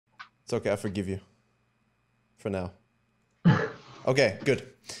It's okay, I forgive you. For now. Okay, good.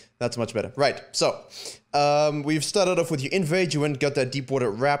 That's much better. Right, so we've started off with your invade. You went and got that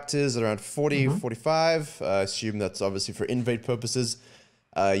Deepwater Raptors at around 40, 45. I assume that's obviously for invade purposes.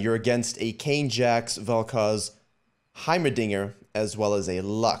 You're against a Kane Jax, Vel'Koz, Heimerdinger, as well as a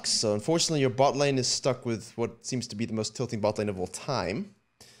Lux. So unfortunately, your bot lane is stuck with what seems to be the most tilting bot lane of all time.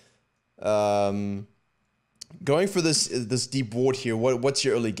 Going for this deep ward here, what's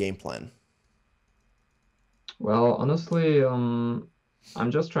your early game plan? Well, honestly, I'm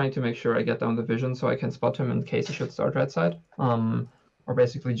just trying to make sure I get down the vision so I can spot him in case he should start red side. Or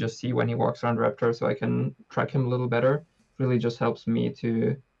basically just see when he walks around Raptor so I can track him a little better. It really just helps me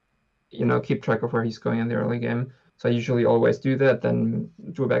to, keep track of where he's going in the early game. So I usually always do that, then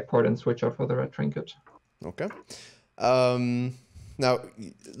do a backport and switch out for the red trinket. Okay. Now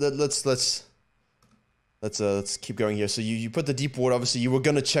let's keep going here. So you put the deep ward. Obviously, you were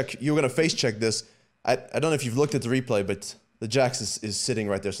gonna face check this. I don't know if you've looked at the replay, but the Jax is sitting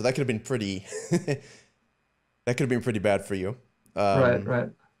right there. So that could have been pretty that could have been pretty bad for you. Right.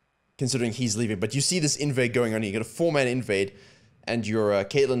 Considering he's leaving. But you see this invade going on. You get a 4-man invade, and your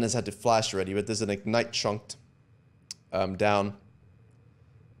Caitlyn has had to flash already, but there's an ignite chunked down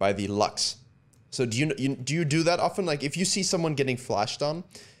by the Lux. So do you do that often? Like if you see someone getting flashed on,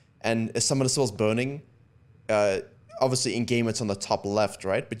 and someone is still burning, obviously in game it's on the top left,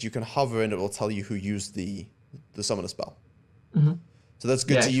 right? But you can hover and it will tell you who used the summoner spell. So that's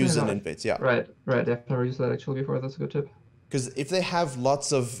good to use in invades. Yeah. Right. I've never used that actually before. That's a good tip. Because if they have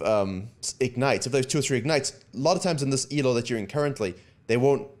lots of ignites, if they have 2 or 3 ignites, a lot of times in this elo that you're in currently, they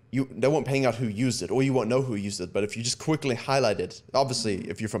won't ping out who used it, or you won't know who used it. But if you just quickly highlight it, obviously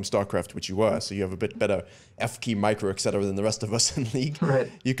if you're from StarCraft, which you were, so you have a bit better F key micro, etc. than the rest of us in League,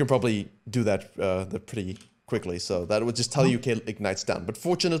 you can probably do that pretty quickly. So that would just tell you okay, ignites down. But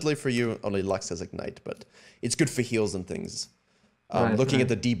fortunately for you, only Lux has ignite, but it's good for heals and things. Looking at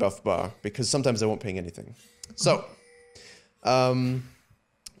the debuff bar, because sometimes they won't ping anything. So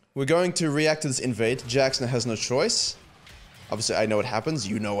we're going to react to this invade. Jackson has no choice. Obviously, I know what happens.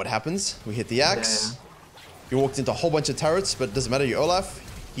 You know what happens. We hit the axe. You walked into a whole bunch of turrets, but it doesn't matter. You're Olaf.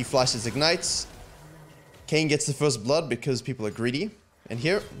 He flashes ignites. Kane gets the first blood because people are greedy. And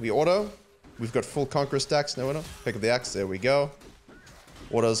here, we auto. We've got full Conqueror stacks. No, pick up the axe. There we go.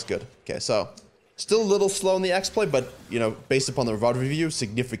 Auto's good. Okay, so still a little slow in the axe play, but, based upon the VOD review,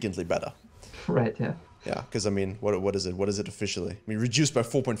 significantly better. Right, yeah. Yeah, because, I mean, what is it? What is it officially? I mean, reduced by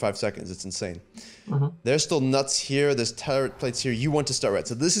 4.5 seconds. It's insane. There's still nuts here. There's turret plates here. You want to start red.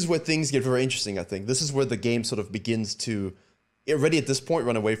 So this is where things get very interesting, I think. This is where the game sort of begins to, already at this point,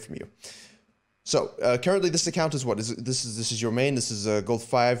 run away from you. So, currently this account is what? This is your main. This is gold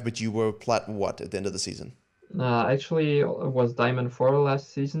 5, but you were plat what at the end of the season? Actually, it was Diamond 4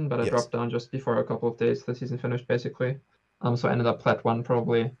 last season, but I dropped down just before a couple of days. The season finished, basically. So I ended up plat 1,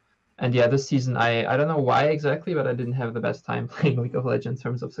 probably. And yeah, this season, I don't know why exactly, but I didn't have the best time playing League of Legends in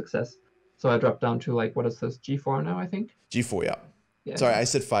terms of success. So I dropped down to, like, what is this, G4 now, I think? G4, yeah. Sorry, I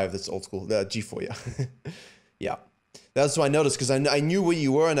said 5, that's old school. G4, yeah. Yeah. That's what I noticed, because I knew where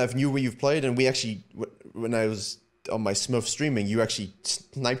you were, and I knew where you've played, and we actually, when I was on my Smurf streaming, you actually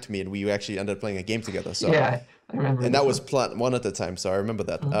sniped me, and we actually ended up playing a game together. So yeah, I remember. And that was plat 1 at the time, so I remember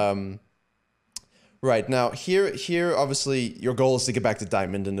that. Right, now, here, obviously, your goal is to get back to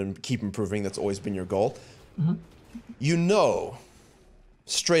Diamond and then keep improving. That's always been your goal.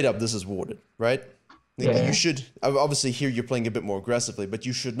 Straight up, this is warded, right? Yeah. You should, obviously, here you're playing a bit more aggressively, but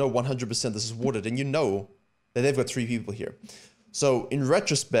you should know 100% this is warded, and you know that they've got 3 people here. So, in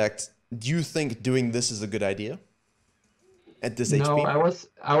retrospect, do you think doing this is a good idea? At this HP? No,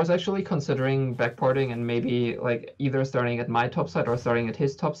 I was actually considering backporting and maybe, like, either starting at my top side or starting at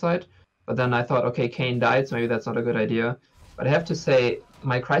his top side. But then I thought, okay, Kane died, so maybe that's not a good idea. But I have to say,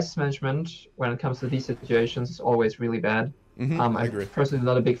 my crisis management, when it comes to these situations, is always really bad. I agree. I'm personally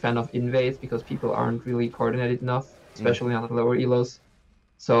not a big fan of invades because people aren't really coordinated enough, especially on the lower elos.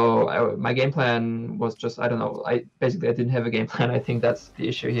 So my game plan was just, I don't know, I didn't have a game plan. I think that's the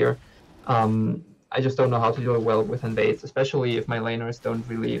issue here. I just don't know how to do it well with invades, especially if my laners don't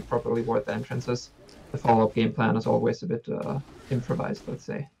really properly ward the entrances. The follow-up game plan is always a bit improvised, let's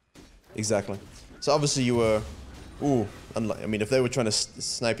say. Exactly. So obviously you were, I mean, if they were trying to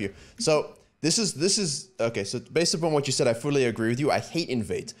snipe you. So this is okay. So based upon what you said, I fully agree with you. I hate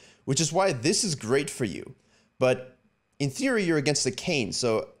invades, which is why this is great for you. But in theory, you're against the Kane.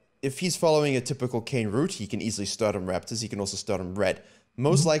 So if he's following a typical Kane route, he can easily start on Raptors. He can also start on red.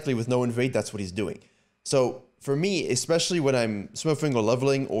 Most likely with no invade, that's what he's doing. So for me, especially when I'm smurfing or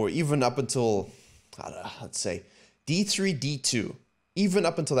leveling, or even up until, I don't know, let's say D3, D2. even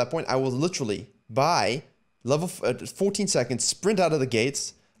up until that point, I will literally buy level 14 seconds, sprint out of the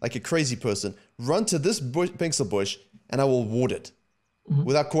gates like a crazy person, run to this pixel bush, and I will ward it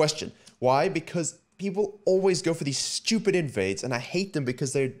without question. Why? Because people always go for these stupid invades, and I hate them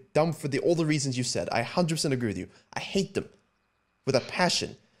because they're dumb for all the reasons you said. I 100% agree with you. I hate them with a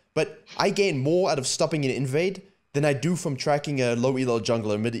passion. But I gain more out of stopping an invade than I do from tracking a low elo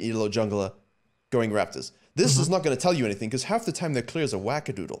jungler, mid elo jungler going Raptors. This is not going to tell you anything because half the time their clears are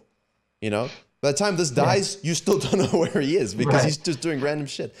wackadoodle. You know? By the time this dies, you still don't know where he is because he's just doing random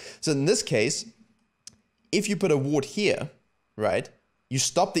shit. So in this case, if you put a ward here, right, you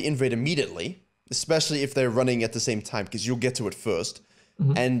stop the invade immediately, especially if they're running at the same time because you'll get to it first,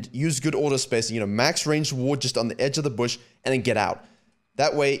 and use good order spacing, you know, max range ward just on the edge of the bush and then get out.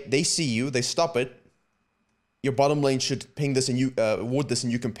 That way, they see you, they stop it, your bottom lane should ping this and you ward this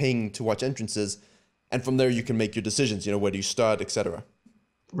and you can ping to watch entrances, and from there you can make your decisions, you know, where do you start, etc.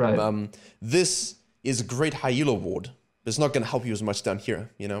 Right. This is a great high elo ward, but it's not going to help you as much down here,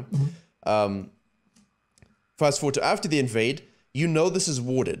 you know. Fast forward to after the invade, you know this is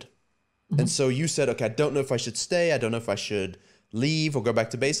warded. And so you said, okay, I don't know if I should stay, I don't know if I should leave or go back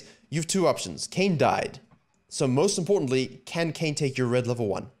to base. You have two options. Kayn died. So most importantly, can Kayn take your red level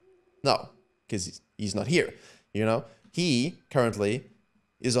 1? No, because he's not here, you know. He currently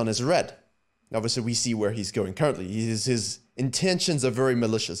is on his red. Obviously, we see where he's going currently. His intentions are very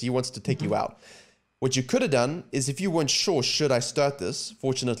malicious. He wants to take you out. What you could have done is if you weren't sure, should I start this?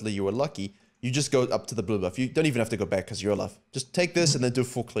 Fortunately, you were lucky. You just go up to the blue buff. You don't even have to go back because you're Olaf. Just take this and then do a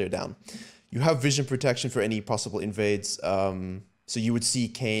full clear down. You have vision protection for any possible invades. So you would see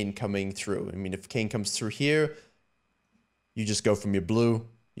Kayn coming through. I mean, if Kayn comes through here, you just go from your blue.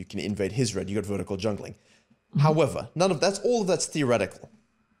 You can invade his red. You got vertical jungling. However, all of that's theoretical.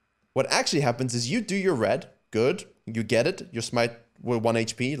 What actually happens is you do your red. Good. You get it. Your smite were 1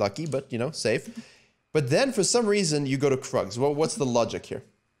 HP. Lucky, but, you know, safe. But then for some reason, you go to Krugs. Well, what's the logic here?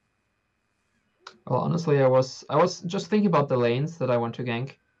 Well, honestly, I was just thinking about the lanes that I want to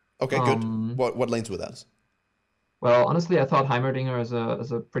gank. Okay, good. What lanes were that? Well, honestly, I thought Heimerdinger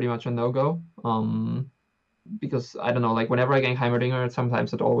is a pretty much a no-go. Because I don't know, like whenever I gank Heimerdinger,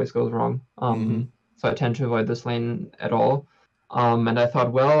 sometimes it always goes wrong. So I tend to avoid this lane at all. And I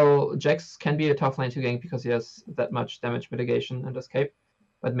thought, well, Jax can be a tough lane to gank because he has that much damage mitigation and escape.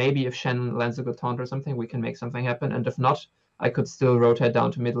 But maybe if Shen lands a good taunt or something, we can make something happen. And if not, I could still rotate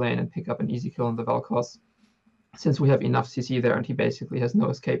down to mid lane and pick up an easy kill on the Valkos, since we have enough CC there and he basically has no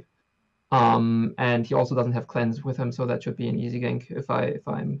escape. And he also doesn't have cleanse with him, so that should be an easy gank if I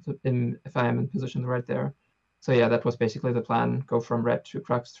am in position right there. So yeah, that was basically the plan: go from red to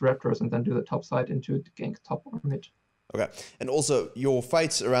Krugs to Raptors, and then do the top side into the gank top or mid. Okay, and also your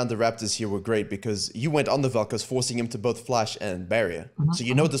fights around the Raptors here were great because you went on the Valkos, forcing him to both flash and barrier. So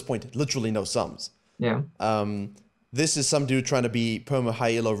you know at this point, literally no sums. Yeah. This is some dude trying to be perma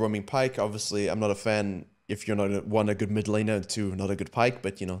high elo roaming pike. Obviously, I'm not a fan if you're not one, a good mid laner, and two, not a good pike,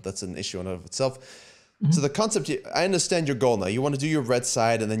 but you know, that's an issue in and of itself. So the concept here, I understand your goal now. You want to do your red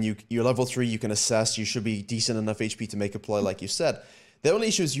side, and then you're level 3, you can assess, you should be decent enough HP to make a play like you said. The only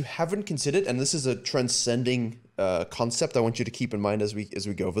issue is you haven't considered, and this is a transcending concept I want you to keep in mind as we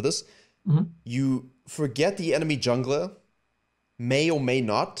go over this. You forget the enemy jungler may or may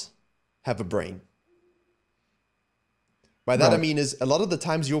not have a brain. By that I mean is a lot of the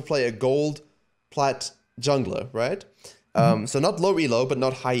times you'll play a gold plat jungler, right? So not low elo, but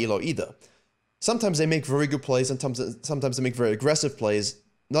not high elo either. Sometimes they make very good plays, and sometimes they make very aggressive plays,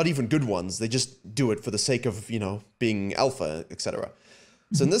 not even good ones. They just do it for the sake of, you know, being alpha, etc.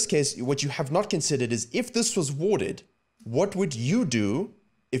 So in this case, what you have not considered is if this was warded, what would you do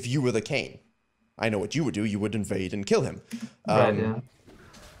if you were the Kayn? I know what you would do. You would invade and kill him.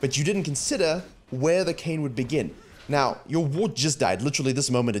 But you didn't consider where the Kayn would begin. Now, your ward just died. Literally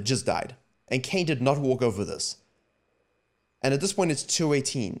this moment, it just died. And Kayn did not walk over this. And at this point, it's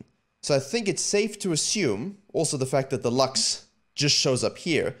 218. So I think it's safe to assume, also the fact that the Lux just shows up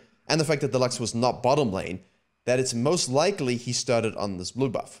here, and the fact that the Lux was not bottom lane, that it's most likely he started on this blue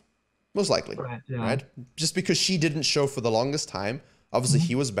buff. Most likely, right? Just because she didn't show for the longest time. Obviously,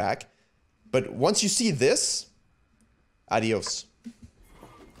 he was back. But once you see this, adios.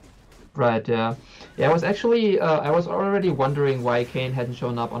 Right, yeah. Yeah, I was actually, I was already wondering why Kayn hadn't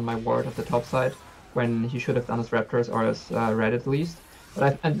shown up on my ward at the top side when he should have done his Raptors or his red at least.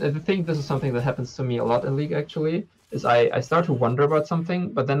 But I think this is something that happens to me a lot in League actually, is I start to wonder about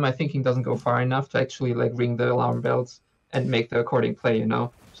something, but then my thinking doesn't go far enough to actually like ring the alarm bells and make the according play, you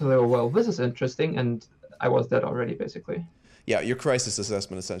know? So they were, well, this is interesting, and I was dead already, basically. Yeah, your crisis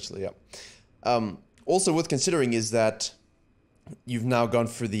assessment, essentially, yeah. Also worth considering is that you've now gone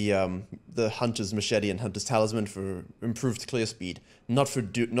for the Hunter's Machete and Hunter's Talisman for improved clear speed, not for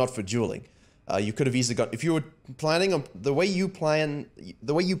dueling. You could have easily got, if you were planning on the way you play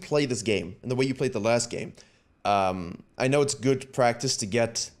this game and the way you played the last game. I know it's good practice to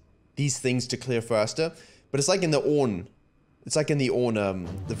get these things to clear faster, but it's like in the Orn. It's like in the Orn,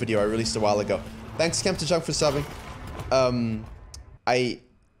 the video I released a while ago. Thanks, Camp to Junk, for subbing. I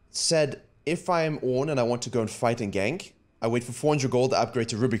said if I am Orn and I want to go and fight and gank, I wait for 400 gold to upgrade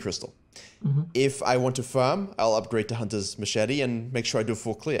to Ruby Crystal. If I want to farm, I'll upgrade to Hunter's Machete and make sure I do a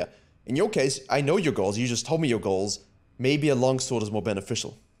full clear. In your case, I know your goals. You just told me your goals. Maybe a longsword is more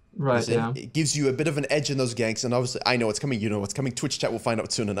beneficial. Right, yeah. It gives you a bit of an edge in those ganks, and obviously, I know what's coming, you know what's coming. Twitch chat will find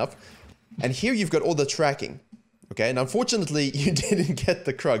out soon enough. And here you've got all the tracking. Okay, and unfortunately, you didn't get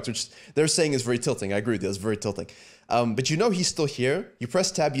the Krugs, which they're saying is very tilting. I agree with you, it's very tilting. But you know he's still here. You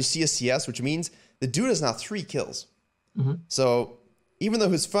press tab, you see a CS, which means the dude has now 3 kills. So even though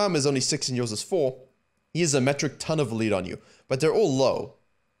his farm is only 6 and yours is 4, he has a metric ton of lead on you. But they're all low.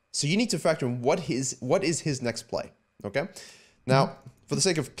 So you need to factor in what is his next play. Okay? Now, for the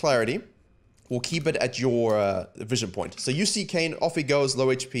sake of clarity, we'll keep it at your vision point. So you see Kane, off he goes, low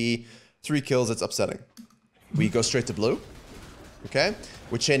HP, 3 kills, it's upsetting. We go straight to blue. Okay?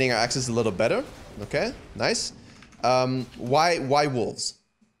 We're chaining our axes a little better. Okay? Nice. Why wolves?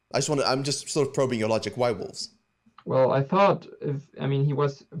 I'm just sort of probing your logic. Why wolves? Well, I thought he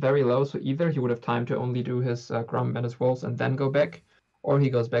was very low, so either he would have time to only do his Grum and his wolves and then go back, or he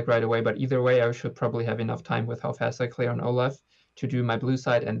goes back right away. But either way, I should probably have enough time with how fast I clear on Olaf to do my blue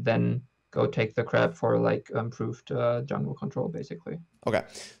side and then go take the crab for like improved jungle control, basically. Okay,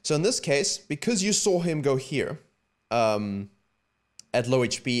 so in this case, because you saw him go here at low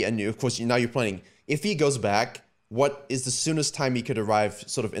HP, and of course now you're planning, if he goes back, what is the soonest time he could arrive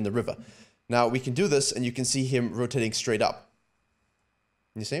sort of in the river? Now we can do this, and you can see him rotating straight up.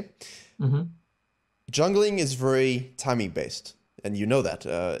 You see? Jungling is very timing based, and you know that.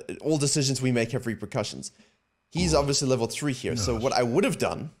 All decisions we make have repercussions. He's obviously level 3 here, so what I would have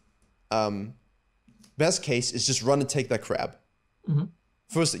done, best case, is just run and take that crab.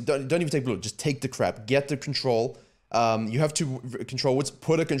 First, don't even take blue, just take the crab. Get the control. You have 2 control woods.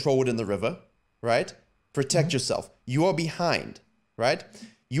 Put a control wood in the river, right? Protect yourself. You are behind, right?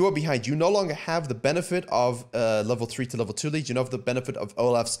 You are behind. You no longer have the benefit of level 3 to level 2 leads. You don't have the benefit of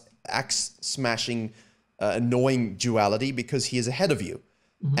Olaf's axe smashing, annoying duality because he is ahead of you.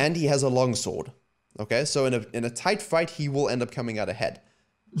 And he has a longsword. Okay, so in a tight fight, he will end up coming out ahead.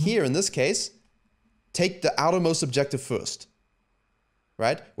 Here, in this case, take the outermost objective first.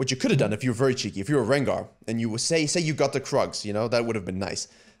 Right? What you could have done if you were very cheeky, if you were Rengar, and you would say you got the Krugs, you know, that would have been nice.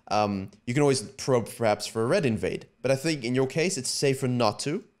 You can always probe perhaps for a red invade, but I think in your case it's safer not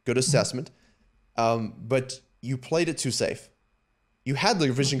to. Good assessment. But you played it too safe. You had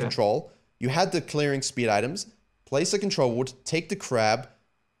the vision control, you had the clearing speed items, place a control wood, take the crab,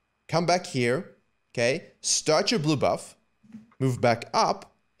 come back here, okay, start your blue buff, move back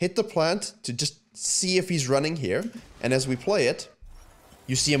up, hit the plant to just see if he's running here, and as we play it,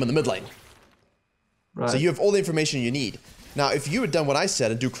 you see him in the mid lane. Right. So you have all the information you need. Now, if you had done what I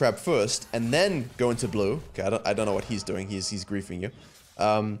said and do crab first, and then go into blue, okay, I don't know what he's doing, he's griefing you,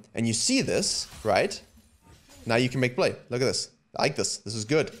 and you see this, right? Now you can make play. Look at this. I like this. This is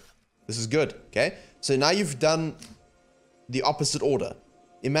good. This is good, okay? So now you've done the opposite order.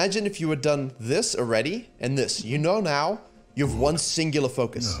 Imagine if you had done this already, and this. You know now you have one singular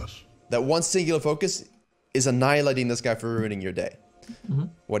focus. That one singular focus is annihilating this guy for ruining your day.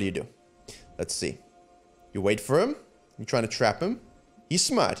 What do? Let's see. You wait for him. You're trying to trap him. He's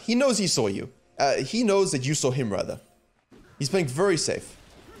smart. He knows he saw you. He knows that you saw him, rather. He's playing very safe.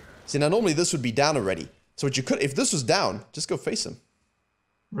 See, now normally this would be down already. So what you could, if this was down, just go face him.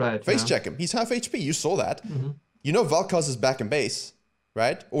 Right. Face check him. He's half HP. You saw that. You know Valkaz is back in base,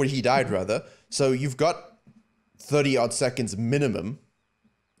 right? Or he died, rather. So you've got 30-odd seconds minimum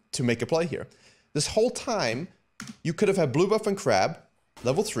to make a play here. This whole time, you could have had blue buff and crab,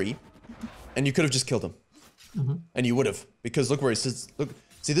 level 3, and you could have just killed him. And you would have, because look where he sits. Look,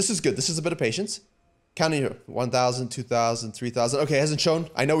 see, this is good. This is a bit of patience. Counting here, 1,000, 2,000, 3,000. Okay, hasn't shown.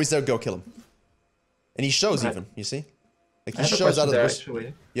 I know he's there. Go kill him. And he shows even. You see, like he shows out of the bush.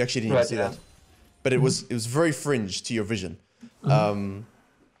 Actually. You actually didn't even see that, but it was very fringe to your vision. So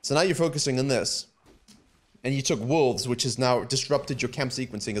now you're focusing on this, and you took wolves, which has now disrupted your camp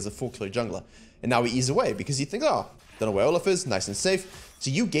sequencing as a full clear jungler, and now he ease away because you think, oh, don't know where Olaf is, nice and safe. So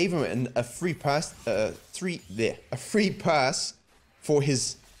you gave him a free pass, a free pass for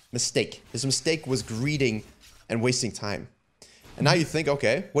his mistake. His mistake was greeting and wasting time. And now you think,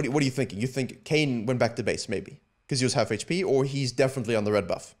 okay, what are you thinking? You think Kane went back to base, maybe. because he was half HP, or he's definitely on the red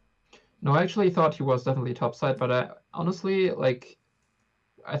buff? No, I actually thought he was definitely top side, but I honestly, like,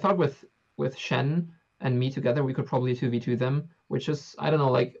 I thought with Shen and me together, we could probably 2v2 them, which is, I don't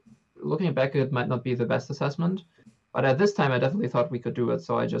know, like, looking back, it might not be the best assessment, but at this time, I definitely thought we could do it,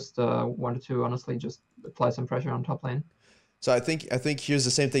 so I just wanted to honestly just apply some pressure on top lane. So I think here's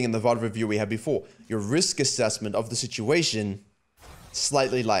the same thing in the VOD review we had before. Your risk assessment of the situation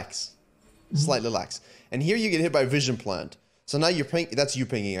slightly lacks. Slightly lacks. And here you get hit by Vision Plant. So now you're ping, that's you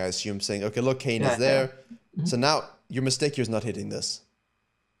pinging, I assume, saying, okay, look, Kayn is there. Yeah. So now your mistake here is not hitting this.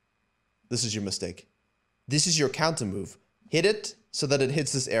 This is your mistake. This is your counter move. Hit it so that it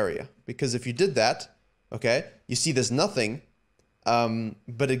hits this area. Because if you did that, okay, you see there's nothing,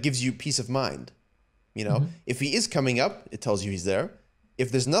 but it gives you peace of mind. You know, if he is coming up, it tells you he's there.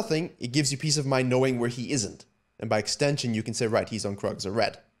 If there's nothing, it gives you peace of mind knowing where he isn't. And by extension, you can say, right, he's on Krugs or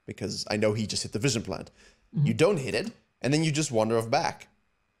red, because I know he just hit the Vision Plant. You don't hit it, and then you just wander off back.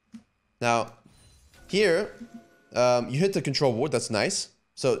 Now, here, you hit the control ward, that's nice.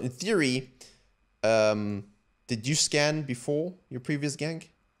 So in theory, did you scan before your previous gank?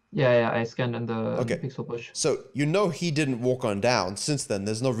 Yeah, I scanned in the pixel push. So you know he didn't walk on down. Since then,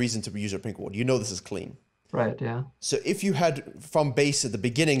 there's no reason to use your pink ward. You know this is clean. Right, yeah. So if you had from base at the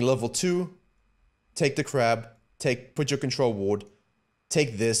beginning, level 2, take the crab, put your control ward,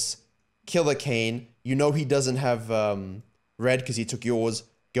 take this, kill the Kayn. You know he doesn't have red because he took yours.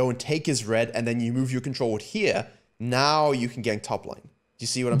 Go and take his red, and then you move your control ward here. Now you can gank top lane. Do you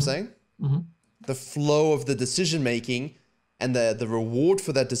see what I'm saying? The flow of the decision making and the reward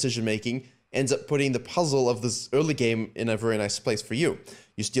for that decision making ends up putting the puzzle of this early game in a very nice place for you.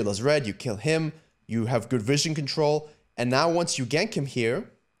 You steal his red, you kill him, you have good vision control, and now once you gank him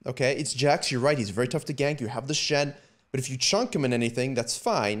here, okay, it's Jax, you're right, he's very tough to gank, you have the Shen, but if you chunk him in anything, that's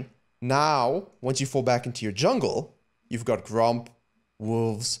fine. Now, once you fall back into your jungle, you've got Gromp,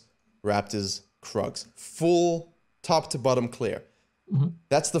 Wolves, Raptors, Krugs. Full top to bottom clear.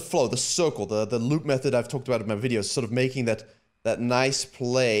 That's the flow, the circle, the loop method I've talked about in my videos, sort of making that nice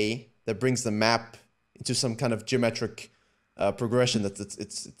play that brings the map into some kind of geometric progression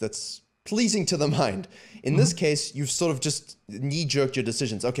that's pleasing to the mind. In this case, you've sort of just knee-jerked your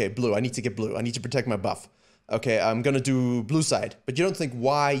decisions. Okay, blue, I need to get blue. I need to protect my buff. Okay, I'm going to do blue side. But you don't think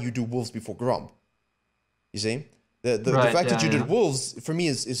why you do wolves before Gromp. You see? The fact that you did wolves, for me,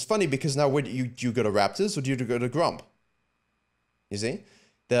 is funny because now where do you go to Raptors or do you go to Gromp? You see?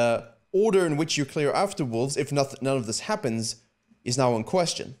 The order in which you clear after wolves, if none of this happens, is now in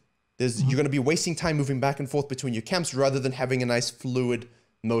question. You're going to be wasting time moving back and forth between your camps rather than having a nice fluid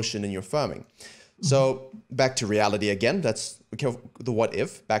motion in your farming. So back to reality again. That's the what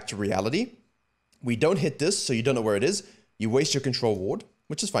if. Back to reality. We don't hit this, so you don't know where it is. You waste your control ward,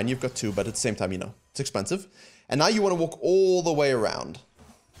 which is fine. You've got 2, but at the same time, you know, it's expensive. And now you want to walk all the way around.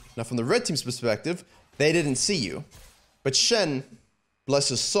 Now, from the red team's perspective, they didn't see you. But Shen, bless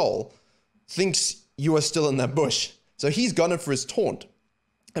his soul, thinks you are still in that bush. So he's gone in for his taunt.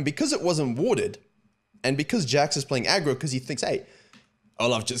 And because it wasn't warded, and because Jax is playing aggro because he thinks, hey,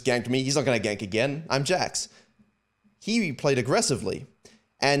 Olaf just ganked me, he's not going to gank again, I'm Jax. He played aggressively.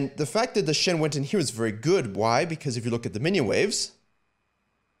 And the fact that the Shen went in here is very good. Why? Because if you look at the minion waves,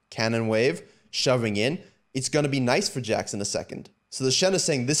 cannon wave, shoving in, it's going to be nice for Jax in a second. So the Shen is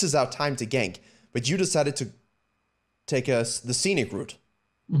saying, this is our time to gank. But you decided to take the scenic route.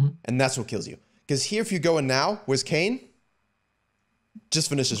 And that's what kills you. Because here, if you go in now, where's Kayn? Just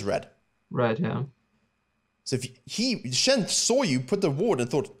finishes red. Right, yeah. So if Shen saw you, put the ward and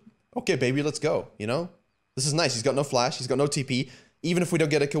thought, okay, baby, let's go. You know? This is nice. He's got no flash. He's got no TP. Even if we don't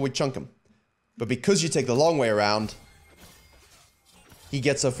get a kill, we chunk him. But because you take the long way around, he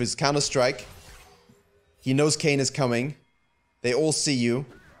gets off his counter-strike. He knows Kayn is coming. They all see you.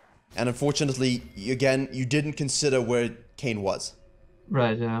 And unfortunately, again, you didn't consider where Kayn was.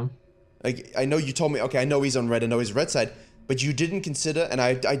 Right, yeah. Like, I know you told me, okay, I know he's on red, I know he's red side, but you didn't consider, and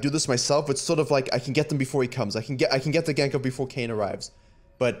I do this myself, it's sort of like I can get them before he comes. I can get the gank up before Kayn arrives.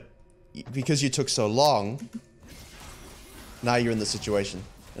 But because you took so long, now you're in this situation.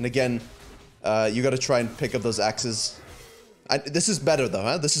 And again, you got to try and pick up those axes. This is better though,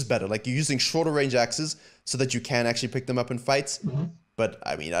 huh? This is better. Like you're using shorter range axes so that you can actually pick them up in fights. But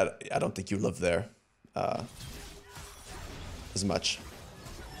I mean, I don't think you live there as much.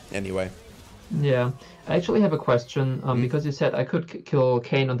 Anyway. Yeah, I actually have a question because you said I could kill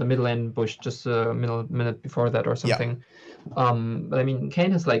Kayn on the mid lane bush just a minute before that or something. Yeah. But I mean,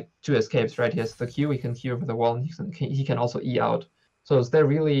 Kayn has like 2 escapes, right? He has the Q, he can Q over the wall, and he can also E out. So is there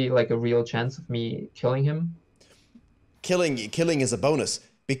really like a real chance of me killing him? Killing is a bonus.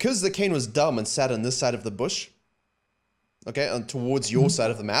 Because the Kayn was dumb and sat on this side of the bush, okay, and towards your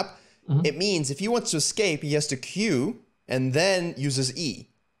side of the map. It means if he wants to escape, he has to Q and then uses E,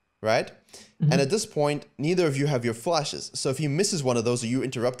 right? And at this point, neither of you have your flashes. So if he misses one of those or you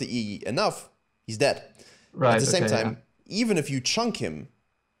interrupt the E enough, he's dead. Right. At the same time, even if you chunk him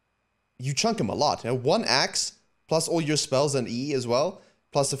a lot. You know, one axe plus all your spells and E as well,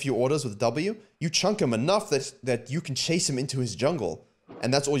 plus a few orders with W, you chunk him enough that you can chase him into his jungle.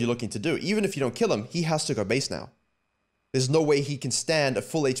 And that's all you're looking to do. Even if you don't kill him, he has to go base now. There's no way he can stand a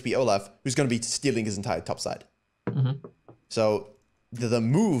full HP Olaf who's going to be stealing his entire top side. So the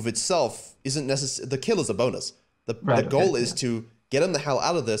move itself isn't necessary. The kill is a bonus. The goal is to get him the hell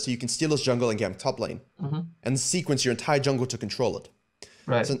out of there so you can steal his jungle and get him top lane. And sequence your entire jungle to control it.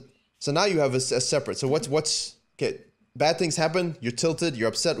 Right. So now you have a separate. So what's okay? Bad things happen. You're tilted. You're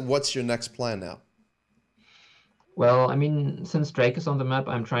upset. What's your next plan now? Well, I mean, since Drake is on the map,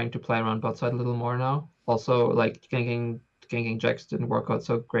 I'm trying to play around bot side a little more now. Also, like ganking Jax didn't work out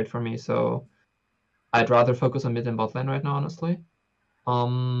so great for me, so I'd rather focus on mid and bot lane right now, honestly.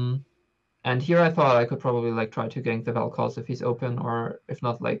 And here I thought I could probably like try to gank the Vel'Koz if he's open, or if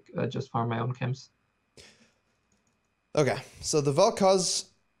not, like just farm my own camps. Okay, so the Vel'Koz,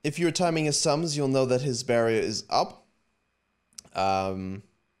 if you're timing his sums, you'll know that his barrier is up.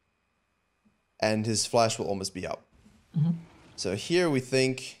 And his flash will almost be up. So here we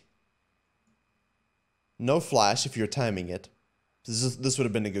think no flash if you're timing it. This would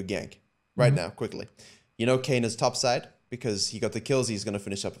have been a good gank right now, quickly. You know Kayn is top side because he got the kills. He's going to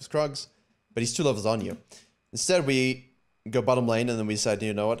finish up his Krugs, but he's 2 levels on you. Instead, we go bottom lane and then we decide,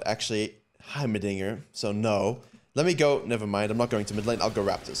 you know what? Actually, Heimerdinger, so no. Let me go, never mind, I'm not going to mid lane, I'll go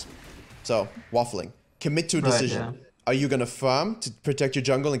Raptors. So, waffling. Commit to a decision. Are you going to farm to protect your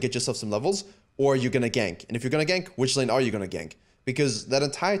jungle and get yourself some levels? Or are you going to gank? And if you're going to gank, which lane are you going to gank? Because that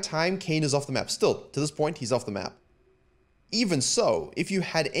entire time, Kayn is off the map. Still, to this point, he's off the map. Even so, if you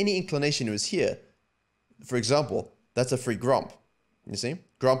had any inclination he was here, for example, that's a free Gromp. You see?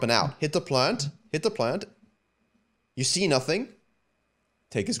 Gromping out. Hit the plant. Hit the plant. You see nothing.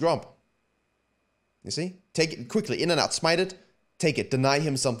 Take his Gromp. You see? Take it quickly. In and out. Smite it. Take it. Deny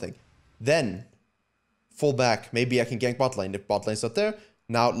him something. Then, fall back. Maybe I can gank bot lane. If bot lane's not there,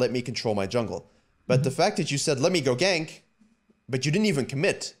 now let me control my jungle. But the fact that you said, let me go gank, but you didn't even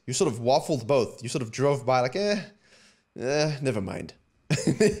commit. You sort of waffled both. You sort of drove by like, never mind.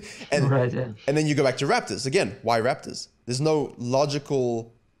 And then you go back to Raptors. Again, why Raptors? There's no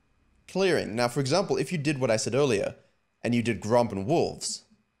logical clearing. Now, for example, if you did what I said earlier, and you did Gromp and Wolves,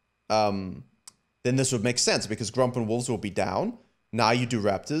 then this would make sense because Gromp and Wolves will be down. Now you do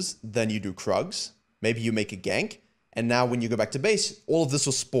Raptors, then you do Krugs. Maybe you make a gank. And now when you go back to base, all of this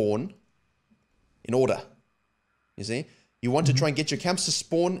will spawn in order. You see? You want to try and get your camps to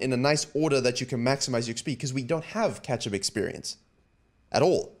spawn in a nice order that you can maximize your XP because we don't have catch-up experience at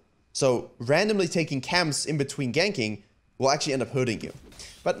all. So randomly taking camps in between ganking will actually end up hurting you.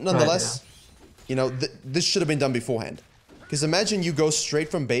 But nonetheless, you know, this should have been done beforehand. Because imagine you go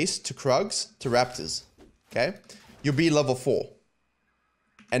straight from base to Krugs to Raptors, okay? You'll be level 4.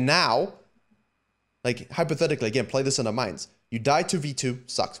 And now, like hypothetically, again, play this in our minds. You die to V2,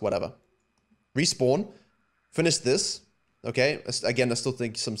 sucks, whatever. Respawn, finish this, okay? Again, I still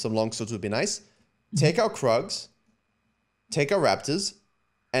think some long swords would be nice. Take our Krugs, take our Raptors,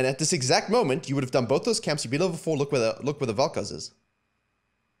 and at this exact moment, you would have done both those camps. You'd be level 4, look where the Vel'Koz is.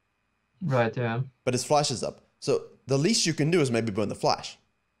 Right, yeah. But his flash is up. So the least you can do is maybe burn the flash.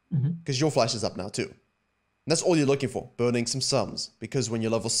 Because your flash is up now too. And that's all you're looking for, burning some sums. Because when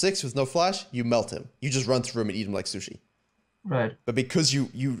you're level 6 with no flash, you melt him. You just run through him and eat him like sushi. Right. But because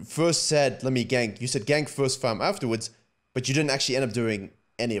you first said, let me gank, you said gank first, farm afterwards, but you didn't actually end up doing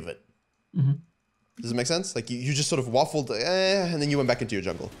any of it. Does it make sense? Like you just sort of waffled, and then you went back into your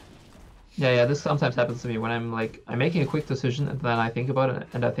jungle. Yeah, this sometimes happens to me when I'm making a quick decision and then I think about it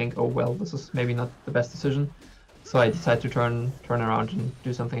and I think, oh well, this is maybe not the best decision. So I decide to turn around and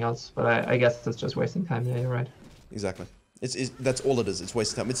do something else. But I guess that's just wasting time. Yeah, you're right. Exactly. That's all it is. It's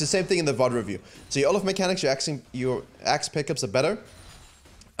wasting time. It's the same thing in the VOD review. So your Olaf mechanics, your axe pickups are better.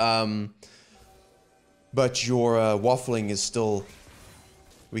 But your waffling is still,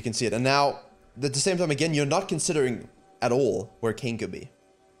 we can see it. And now, at the same time, again, you're not considering at all where Kayn could be.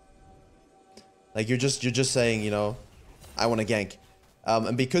 Like you're just saying, you know, I want to gank.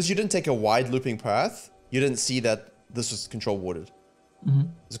 And because you didn't take a wide looping path, you didn't see that this was control warded. It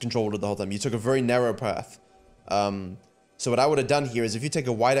was control warded the whole time. You took a very narrow path. So what I would have done here is if you take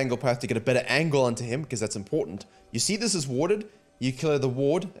a wide angle path to get a better angle onto him, because that's important. You see this is warded, you clear the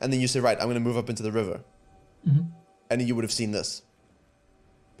ward, and then you say, right, I'm going to move up into the river. And then you would have seen this.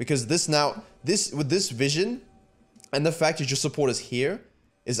 Because this now, with this vision, And the fact that your support is here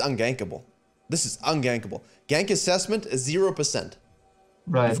is ungankable. This is ungankable. Gank assessment is 0%.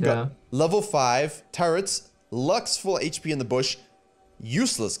 Right, You've got level 5, turrets, Lux full HP in the bush,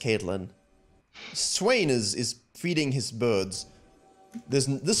 useless Caitlyn. Swain is feeding his birds. This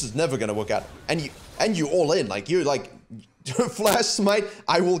is never gonna work out. And you all in, like you're like flash smite,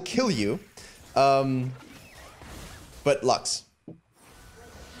 I will kill you. But Lux.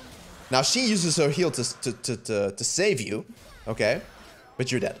 Now she uses her heal to save you, okay?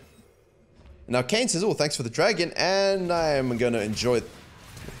 But you're dead. Now Kayn says, "Oh, thanks for the dragon," and I am gonna enjoy it.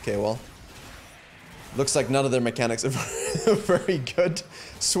 Okay, well, looks like none of their mechanics are very good.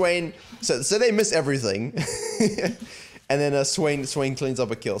 Swain, so they miss everything, and then Swain cleans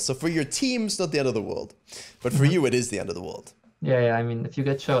up a kill. So for your team, it's not the end of the world, but for you, it is the end of the world. Yeah. I mean, if you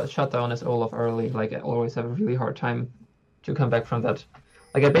get shot down as Olaf early, like I always have a really hard time to come back from that.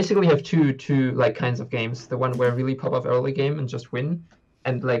 Like I basically have two like kinds of games. The one where I really pop off early game and just win,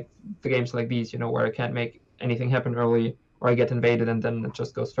 and like the games like these, you know, where I can't make anything happen early, or I get invaded and then it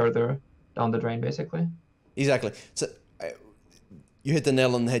just goes further down the drain, basically. Exactly. So you hit the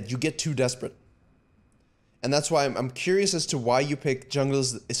nail on the head. You get too desperate, and that's why I'm curious as to why you pick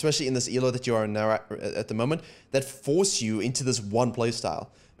junglers, especially in this elo that you are now at the moment, that force you into this one play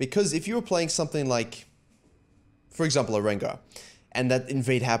style. Because if you were playing something like, for example, a Rengar, and that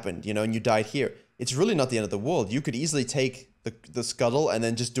invade happened, you know, and you died here, it's really not the end of the world. You could easily take the scuttle and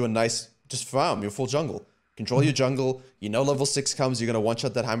then just do a nice, just farm your full jungle. Control your jungle. You know level 6 comes, you're going to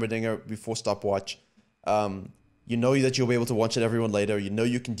one-shot that Heimerdinger before stopwatch. You know that you'll be able to one-shot everyone later. You know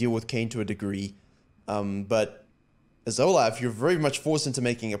you can deal with Kayn to a degree. But as Olaf, you're very much forced into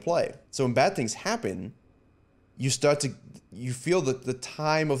making a play. So when bad things happen, you feel the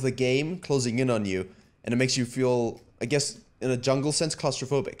time of the game closing in on you, and it makes you feel, I guess, in a jungle sense,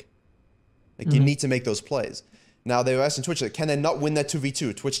 claustrophobic. Like, you need to make those plays. Now, they were asking Twitch, like, can they not win that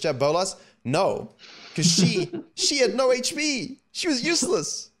 2v2? Twitch chat, Bolas? No. Because she had no HP. She was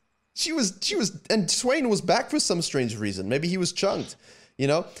useless. She was, and Swain was back for some strange reason. Maybe he was chunked, you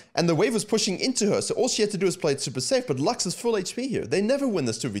know? And the wave was pushing into her, so all she had to do was play it super safe, but Lux is full HP here. They never win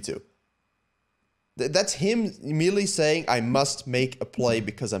this 2v2. That's him immediately saying, I must make a play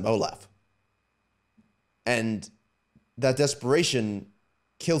because I'm Olaf. And that desperation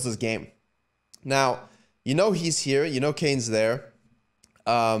kills his game. Now, you know he's here. You know Kayn's there.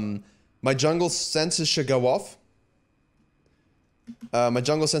 My jungle senses should go off. You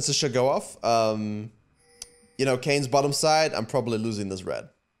know, Kayn's bottom side, I'm probably losing this red.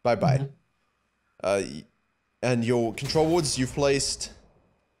 Bye-bye. And your control wards you've placed... Is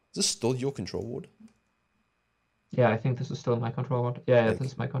this still your control ward? Yeah, I think this is still my control ward. Yeah,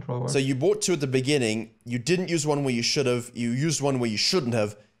 this is my control ward. So you bought 2 at the beginning. You didn't use one where you should have. You used one where you shouldn't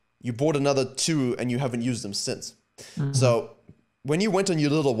have. You bought another 2 and you haven't used them since. So when you went on your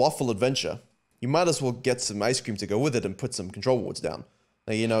little waffle adventure, you might as well get some ice cream to go with it and put some control wards down.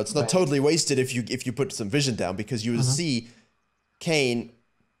 Now, you know, it's not totally wasted if you put some vision down, because you will see Kayn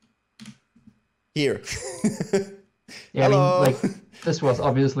here. Yeah, Hello. I mean, like, this was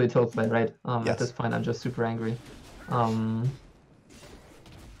obviously tilt play, right? Yes. At this point, I'm just super angry. And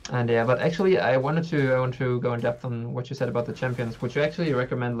yeah, but actually, I want to go in depth on what you said about the champions. Would you actually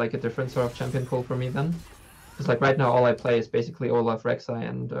recommend like a different sort of champion pool for me then? Because like right now, all I play is basically Olaf, Rek'Sai,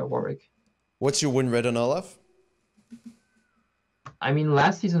 and Warwick. What's your win rate on Olaf? I mean,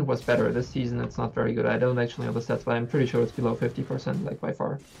 last season was better. This season, it's not very good. I don't actually know the stats, but I'm pretty sure it's below 50%, like by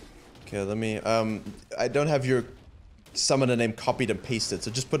far. Okay, let me. I don't have your summoner name copied and pasted, so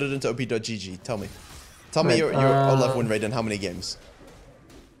just put it into op.gg. Tell me your Olaf win rate in how many games?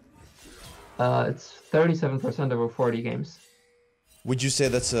 It's 37% over 40 games. Would you say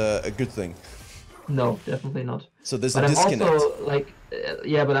that's a good thing? No, definitely not. So there's but a disconnect. I'm also like,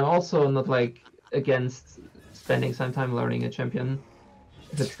 yeah, but I'm also not like against spending some time learning a champion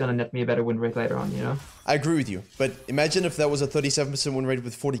if it's gonna net me a better win rate later on, you know? I agree with you, but imagine if that was a 37% win rate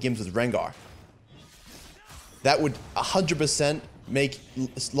with 40 games with Rengar. That would 100% make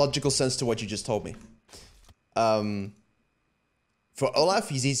logical sense to what you just told me. For Olaf,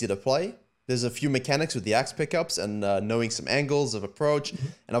 he's easy to play. There's a few mechanics with the axe pickups and knowing some angles of approach,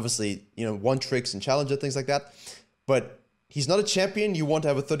 and obviously, you know, one tricks and challenger, things like that. But he's not a champion you want to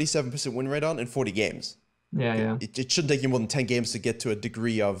have a 37% win rate on in 40 games. Yeah. It shouldn't take you more than 10 games to get to a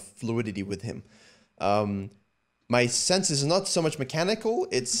degree of fluidity with him. My sense is not so much mechanical.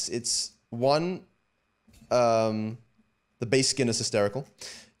 It's one, the base skin is hysterical.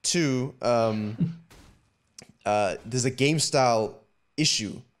 2, there's a game style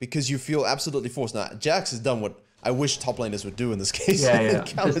issue because you feel absolutely forced. Now, Jax has done what I wish top laners would do in this case. Yeah.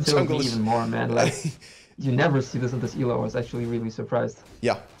 Counter This kills me jungle even more, man. Like, you never see this in this elo. I was actually really surprised.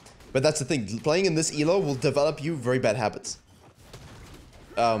 Yeah, but that's the thing. Playing in this elo will develop you very bad habits.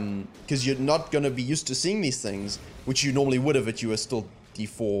 Because you're not going to be used to seeing these things, which you normally would have if you were still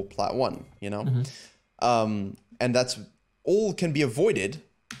D4 Plat 1, you know? And that's all can be avoided.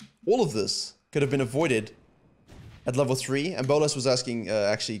 All of this could have been avoided at level 3. And Bolas was asking,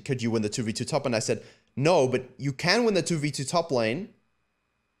 actually, could you win the 2v2 top? And I said, no, but you can win the 2v2 top lane,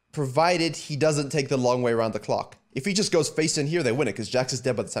 provided he doesn't take the long way around the clock. If he just goes face in here, they win it, because Jax is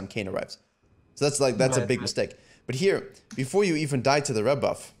dead by the time Kayn arrives. So that's a big mistake. But here, before you even die to the red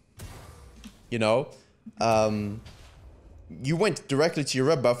buff, you know, you went directly to your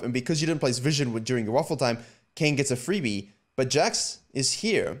red buff, and because you didn't place vision during your waffle time, Kayn gets a freebie, but Jax is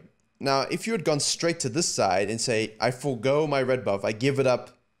here. Now, if you had gone straight to this side and say, I forego my red buff, I give it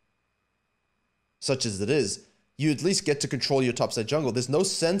up, such as it is, you at least get to control your topside jungle. There's no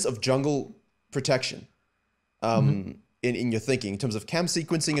sense of jungle protection in your thinking, in terms of camp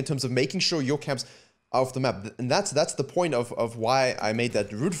sequencing, in terms of making sure your camps are off the map. And that's the point of why I made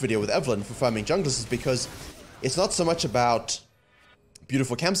that root video with Evelyn for farming junglers, is because it's not so much about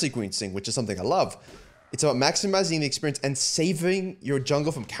beautiful camp sequencing, which is something I love. It's about maximizing the experience and saving your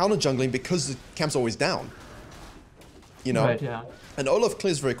jungle from counter jungling, because the camp's always down. You know? Right, yeah. And Olaf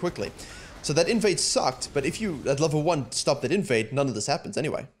clears very quickly. So that invade sucked, but if you, at level 1, stop that invade, none of this happens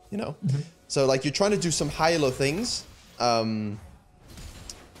anyway, you know? So, like, you're trying to do some high elo things. Why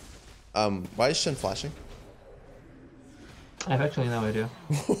is Shen flashing? I have actually no idea.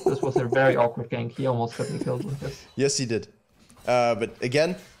 This was a very awkward gank. He almost got me killed with this. Yes, he did. But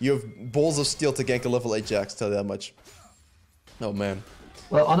again, you have balls of steel to gank a level 8 Jax, tell you that much. Oh, man.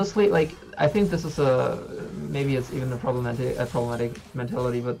 Well, honestly, like, I think this is maybe it's even a problematic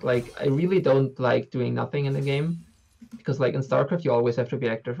mentality, but, like, I really don't like doing nothing in the game, because, like, in StarCraft, you always have to be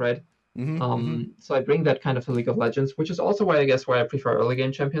active, right? So I bring that kind of to League of Legends, which is also why I prefer early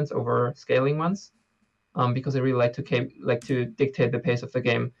game champions over scaling ones, because I really like to dictate the pace of the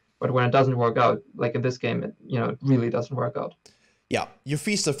game. But when it doesn't work out, like in this game, it really doesn't work out. Yeah, you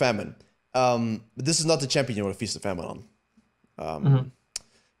feast or famine. But this is not the champion you want to feast or famine on.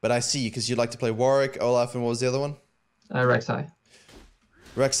 But I see, because you like to play Warwick, Olaf, and what was the other one? Rek'Sai.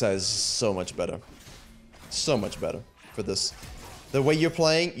 Rek'Sai is so much better. So much better for this. The way you're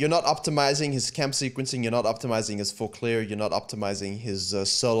playing, you're not optimizing his camp sequencing, you're not optimizing his full clear, you're not optimizing his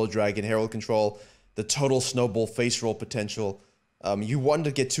solo dragon herald control, the total snowball face roll potential. You want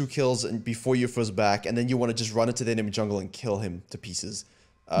to get 2 kills before your first back, and then you want to just run into the enemy jungle and kill him to pieces.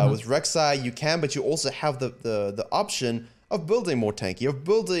 With Rek'Sai, you can, but you also have the option of building more tanky, of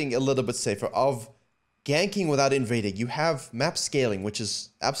building a little bit safer, of ganking without invading. You have map scaling, which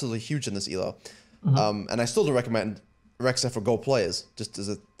is absolutely huge in this elo. And I still do recommend Rek'Sai for gold players, just as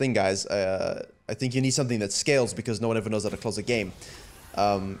a thing, guys. I think you need something that scales, because no one ever knows how to close a game.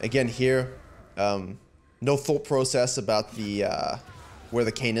 Again, here, no thought process about where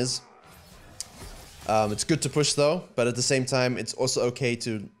the Kayn is. It's good to push, though, but at the same time, it's also okay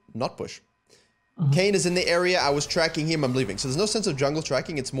to not push. Kayn is in the area, I was tracking him, I'm leaving. So there's no sense of jungle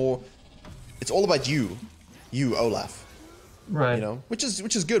tracking, it's all about you, Olaf. Right. You know, which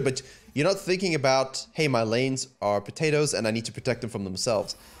is good, but you're not thinking about, hey, my lanes are potatoes and I need to protect them from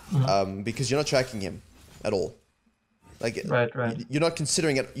themselves. Because you're not tracking him at all. Like, right. You're not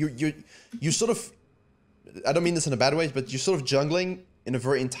considering it. You sort of, I don't mean this in a bad way, but you're sort of jungling in a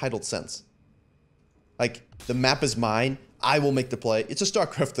very entitled sense. Like, the map is mine, I will make the play. It's a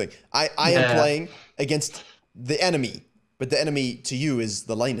StarCraft thing. I am playing against the enemy, but the enemy to you is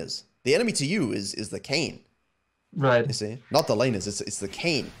the laners. The enemy to you is the Kayn. Right. You see? Not the laners, it's the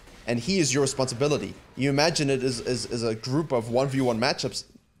Kayn. And he is your responsibility. You imagine it as a group of 1v1 matchups.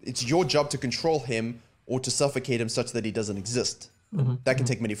 It's your job to control him or to suffocate him such that he doesn't exist. That can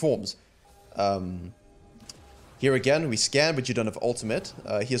take many forms. Here again, we scan, but you don't have ultimate.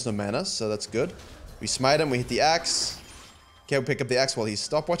 He has no mana, so that's good. We smite him, we hit the axe. Okay, we pick up the axe while he's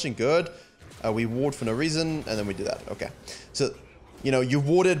stopwatching, good. We ward for no reason, and then we do that, okay. So, you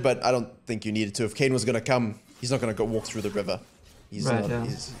warded, but I don't think you needed to. If Kayn was gonna come, he's not gonna go walk through the river. He's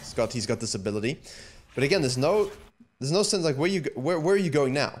got this ability. But again, there's no sense, like, where are you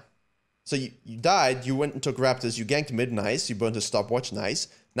going now? So you died, you went and took Raptors, you ganked mid, nice, you burned his stopwatch, nice.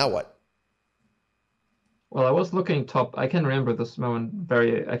 Now what? Well, I was looking top. I can remember this moment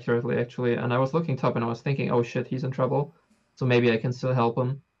very accurately, actually. And I was looking top and I was thinking, oh shit, he's in trouble. So maybe I can still help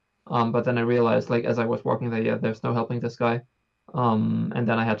him. But then I realized, like, as I was walking there, yeah, there's no helping this guy. And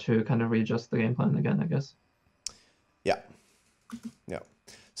then I had to kind of readjust the game plan again, I guess. Yeah.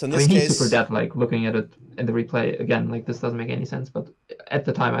 So in this case, he's super dead, like, looking at it in the replay again, like, this doesn't make any sense. But at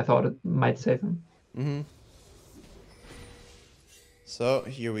the time, I thought it might save him. So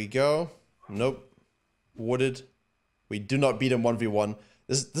here we go. Nope. Wooded. We do not beat him 1v1.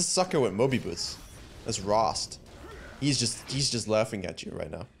 This sucker with Moby Boots. That's Rost. He's just laughing at you right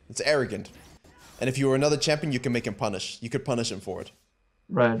now. It's arrogant. And if you were another champion, you can make him punish. You could punish him for it.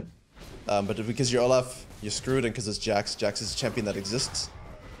 Right. But because you're Olaf, you're screwed, and because it's Jax. Jax is a champion that exists.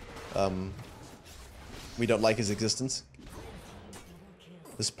 We don't like his existence.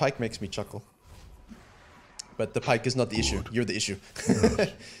 This pike makes me chuckle. But the pike is not the issue. You're the issue.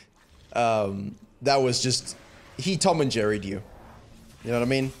 That was just... He Tom and Jerry'd you. You know what I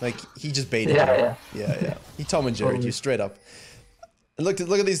mean? Like, he just baited you. Yeah. He Tom and Jerry'd you straight up. And look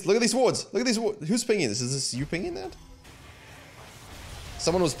at these wards. Look at these wards. Who's pinging this? Is this you pinging that?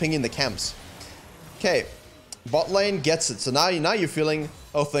 Someone was pinging the camps. Okay. Bot lane gets it. So now you're feeling,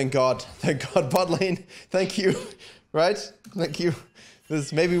 oh, thank God. Thank God, bot lane. Thank you. Right? Thank you.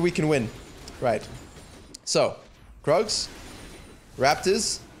 Maybe we can win. Right. So, Krogs,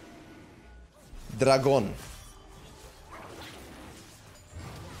 Raptors, Dragon.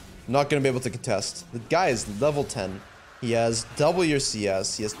 Not going to be able to contest. The guy is level 10. He has double your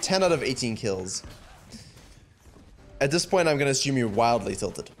CS. He has 10 out of 18 kills. At this point, I'm going to assume you're wildly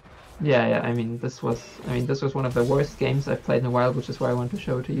tilted. Yeah. I mean, this was one of the worst games I've played in a while, which is why I wanted to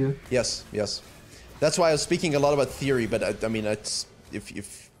show it to you. Yes. That's why I was speaking a lot about theory, but I mean, it's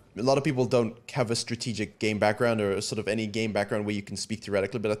if a lot of people don't have a strategic game background or sort of any game background where you can speak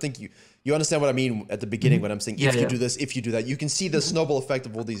theoretically, but I think you understand what I mean at the beginning when I'm saying if you do this, if you do that, you can see the snowball effect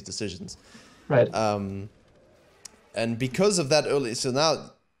of all these decisions. Right. And because of that so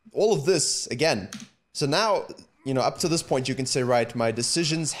now all of this again, so now, you know, up to this point you can say, right, my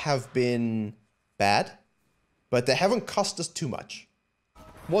decisions have been bad, but they haven't cost us too much.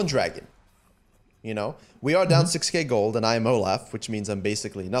 One dragon. You know, we are down 6k gold, and I am Olaf, which means I'm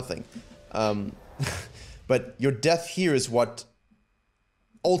basically nothing. But your death here is what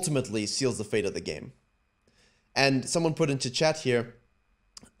ultimately seals the fate of the game. And someone put into chat here,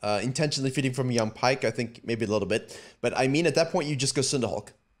 intentionally feeding from a young pike, I think maybe a little bit. But I mean, at that point, you just go Cinderhulk.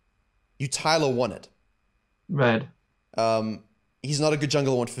 You Tyler won it. Right. He's not a good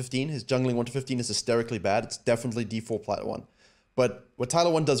jungler 115. His jungling 115 is hysterically bad. It's definitely D4 plat 1. But what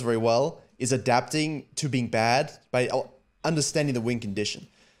Tyler 1 does very well is adapting to being bad by understanding the win condition.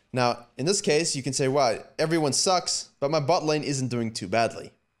 Now, in this case, you can say, well, everyone sucks, but my bot lane isn't doing too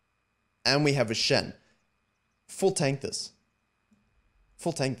badly. And we have a Shen. Full tank this.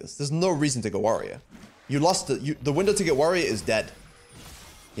 Full tank this. There's no reason to go warrior. You lost the window to get warrior is dead.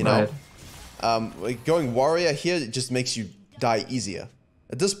 You know? Right. Like going warrior here, it just makes you die easier.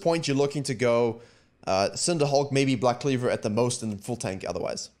 At this point, you're looking to go Cinderhulk, maybe Black Cleaver at the most, and full tank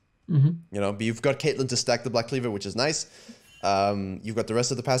otherwise. You know, but you've got Caitlyn to stack the Black Cleaver, which is nice. You've got the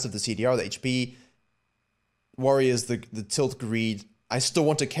rest of the passive, the CDR, the HP. Warriors, the tilt greed. I still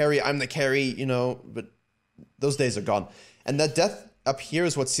want to carry, I'm the carry, you know, but those days are gone. And that death up here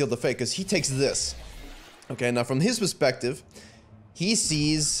is what sealed the fate, because he takes this. Okay, now from his perspective, he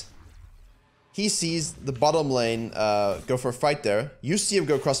sees the bottom lane go for a fight there. You see him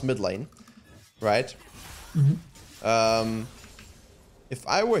go across mid lane, right? If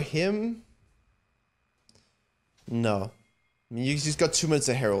I were him, no. I mean, he's got 2 minutes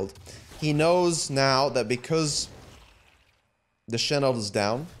of Herald. He knows now that because the Shen ult is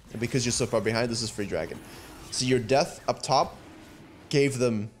down, and because you're so far behind, this is free dragon. So your death up top gave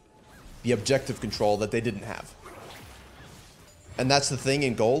them the objective control that they didn't have. And that's the thing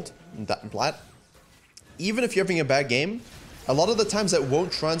in gold, and plat. Even if you're having a bad game, a lot of the times that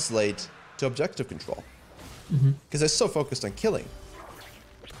won't translate to objective control. Because they're so focused on killing.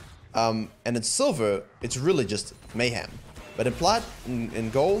 And in silver, it's really just mayhem. But in plat, in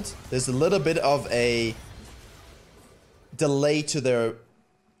gold, there's a little bit of a delay to their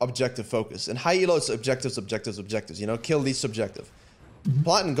objective focus. In high elo, it's objectives, you know, kill least objective.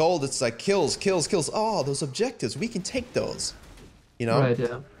 Plat and gold, it's like kills. Oh, those objectives, we can take those. You know? Right,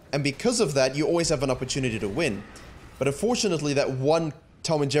 yeah. And because of that, you always have an opportunity to win. But unfortunately, that one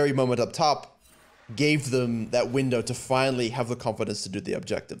Tom and Jerry moment up top gave them that window to finally have the confidence to do the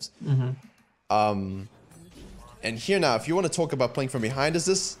objectives. And here now, if you want to talk about playing from behind, is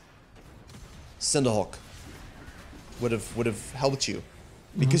this Cinderhulk would have helped you,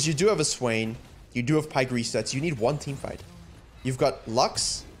 because you do have a Swain, you do have Pike resets. You need one team fight. You've got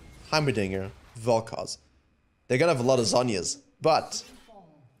Lux, Heimerdinger, Vel'Koz. They're gonna have a lot of Zonyas, but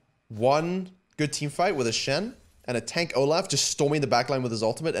one good team fight with a Shen and a tank Olaf just storming the backline with his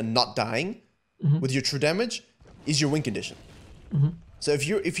ultimate and not dying with your true damage is your win condition. So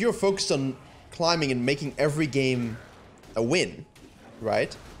if you're focused on climbing and making every game a win,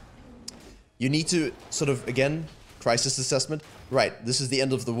 right? You need to sort of, again, crisis assessment. Right, this is the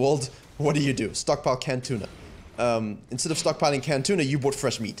end of the world. What do? Stockpile canned tuna. Instead of stockpiling canned tuna, you bought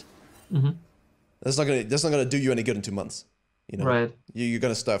fresh meat. Mm-hmm. That's not gonna do you any good in 2 months. You know, right? You're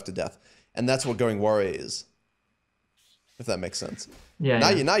gonna starve to death, and that's what going warrior is. If that makes sense. Yeah.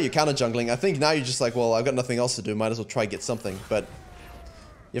 Now you're counter jungling. I think now you're just like, well, I've got nothing else to do. Might as well try get something. But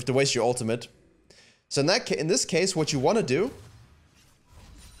you have to waste your ultimate. So in this case, what you want to do,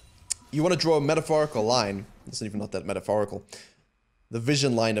 you want to draw a metaphorical line. It's even not that metaphorical. The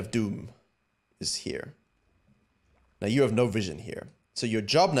vision line of doom is here. Now you have no vision here. So your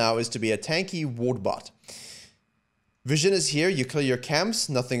job now is to be a tanky ward bot. Vision is here. You clear your camps.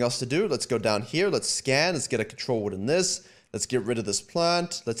 Nothing else to do. Let's go down here. Let's scan. Let's get a control ward in this. Let's get rid of this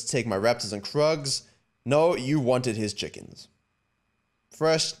plant. Let's take my raptors and krugs. No, you wanted his chickens.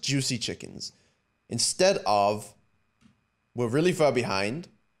 Fresh, juicy chickens. Instead of, we're really far behind,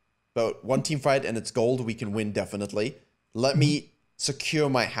 but one team fight and it's gold, we can win definitely. Let me secure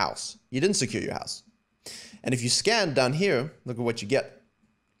my house. You didn't secure your house. And if you scan down here, look at what you get.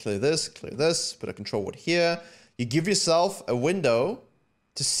 Clear this, put a control ward here. You give yourself a window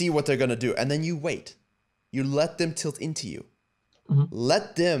to see what they're going to do, and then you wait. You let them tilt into you.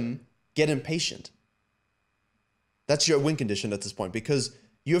 Let them get impatient. That's your win condition at this point, because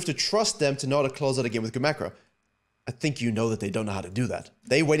you have to trust them to know how to close out a game with good macro. I think you know that they don't know how to do that.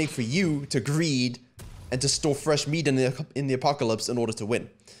 They're waiting for you to greed and to store fresh meat in the apocalypse in order to win.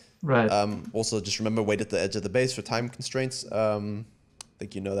 Right. Also, just remember, wait at the edge of the base for time constraints. I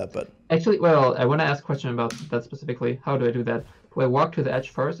think you know that, but... Actually, well, I want to ask a question about that specifically. How do I do that? Do I walk to the edge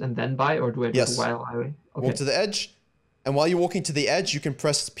first and then buy, or do I do it while I... Okay. Walk to the edge, and while you're walking to the edge, you can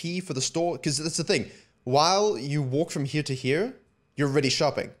press P for the store, because that's the thing. While you walk from here to here, you're already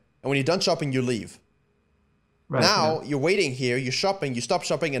shopping. And when you're done shopping, you leave. Right, now, you're waiting here, you're shopping, you stop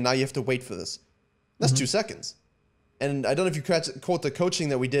shopping, and now you have to wait for this. That's 2 seconds. And I don't know if you caught the coaching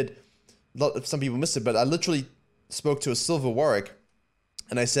that we did. Some people missed it, but I literally spoke to a silver Warwick,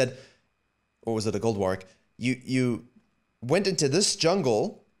 and I said, or was it a gold Warwick? You went into this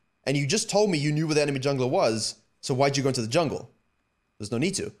jungle, and you just told me you knew where the enemy jungler was, so why'd you go into the jungle? There's no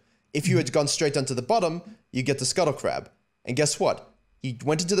need to. If you had gone straight down to the bottom, you get the scuttle crab. And guess what? He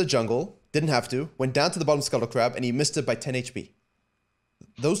went into the jungle, didn't have to, went down to the bottom scuttle crab, and he missed it by 10 HP.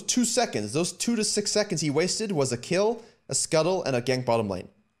 Those 2 seconds, those 2 to 6 seconds he wasted was a kill, a scuttle, and a gank bottom lane.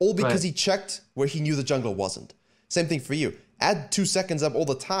 All because he checked where he knew the jungler wasn't. Same thing for you. Add 2 seconds up all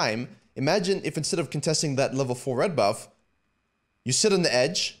the time. Imagine if instead of contesting that level 4 red buff, you sit on the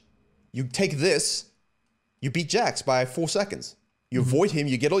edge, you take this, you beat Jax by 4 seconds. You avoid him,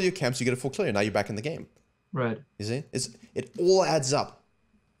 you get all your camps, you get a full clear, now you're back in the game. Right. You see? It all adds up.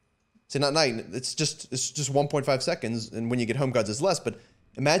 See, not it's just 1.5 seconds, and when you get home guards, it's less, but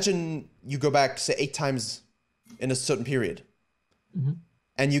imagine you go back, say, 8 times in a certain period,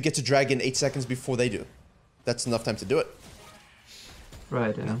 and you get to drag in 8 seconds before they do. That's enough time to do it.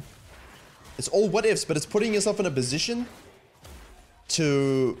 Right, yeah. It's all what ifs, but it's putting yourself in a position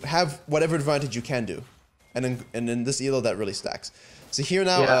to have whatever advantage you can do. And in this elo, that really stacks. So here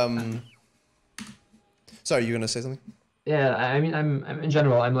now, sorry, you gonna say something? Yeah, I mean, I'm in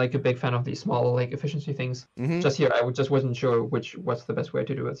general, I'm like a big fan of these small like efficiency things. Just here, I just wasn't sure what's the best way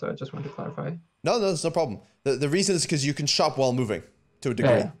to do it, so I just wanted to clarify. No, that's no problem. The reason is because you can shop while moving to a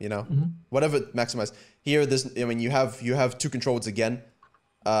degree, you know, whatever maximize. Here, you have 2 control words again,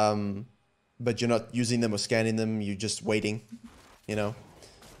 but you're not using them or scanning them. You're just waiting, you know.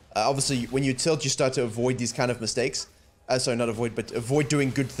 Obviously, when you tilt, you start to avoid these kind of mistakes. Sorry, not avoid, but avoid doing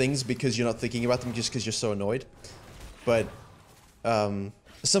good things because you're not thinking about them just because you're so annoyed. But a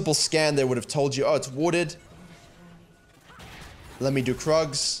simple scan there would have told you, oh, it's warded. Let me do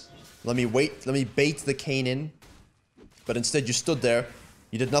Krugs. Let me wait. Let me bait the Kayn in. But instead, you stood there.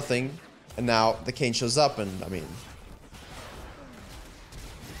 You did nothing. And now the Kayn shows up, and I mean...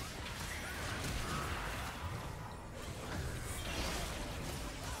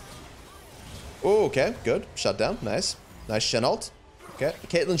 Oh, okay, good. Shut down. Nice. Nice Shen ult. Okay.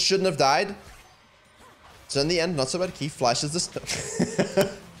 Caitlyn shouldn't have died. So in the end, not so bad. He flashes this.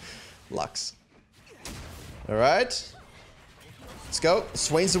 Lux. Alright. Let's go.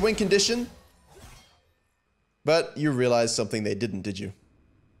 Swain's the win condition. But you realized something they didn't, did you?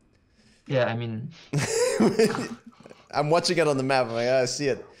 Yeah, I mean... I'm watching it on the map. I'm like, I see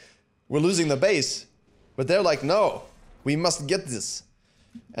it. We're losing the base. But they're like, no. We must get this.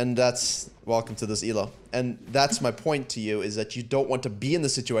 And that's welcome to this elo. And that's my point to you, is that you don't want to be in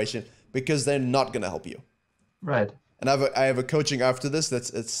this situation because they're not going to help you. Right. And I have a coaching after this that's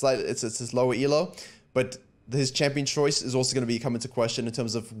it's this lower elo, but his champion choice is also going to come into question in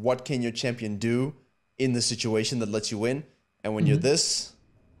terms of what can your champion do in the situation that lets you win. And when you're this,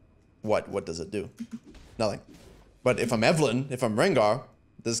 what does it do? Nothing. But if I'm Evelyn, if I'm Rengar,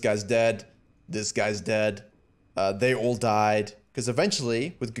 this guy's dead, this guy's dead, they all died. Because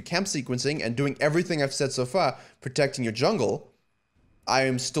eventually, with good camp sequencing and doing everything I've said so far, protecting your jungle, I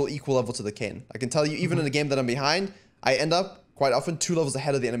am still equal level to the Kayn. I can tell you, even in a game that I'm behind, I end up quite often 2 levels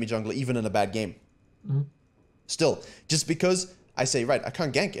ahead of the enemy jungler, even in a bad game. Still, just because I say, right, I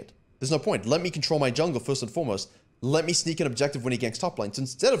can't gank it. There's no point. Let me control my jungle first and foremost. Let me sneak an objective when he ganks top lane. So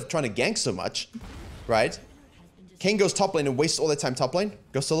instead of trying to gank so much, right, Kayn goes top lane and wastes all their time top lane,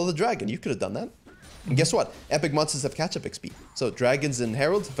 go solo the dragon. You could have done that. And guess what? Epic monsters have catch-up XP. So dragons and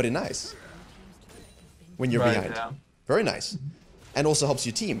heralds, very nice. When you're behind. Yeah. Very nice. And also helps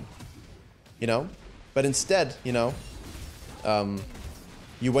your team. You know? But instead, you know,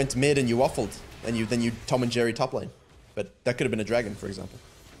 you went mid and you waffled. And then you Tom and Jerry top lane. But that could have been a dragon, for example.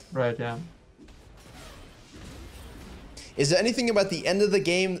 Right, yeah. Is there anything about the end of the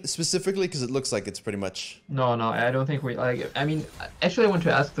game specifically? Because it looks like it's pretty much... No, I don't think we... like. I mean, actually I want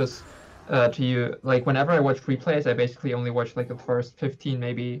to ask this to you. Like, whenever I watch replays, I basically only watch like the first 15,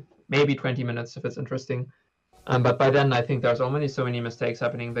 maybe 20 minutes if it's interesting. But by then, I think there's so many mistakes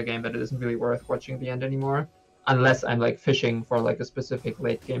happening in the game that it isn't really worth watching the end anymore. Unless I'm like fishing for like a specific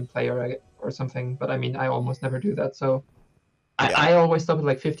late game player or something. But I mean, I almost never do that. So I always stop at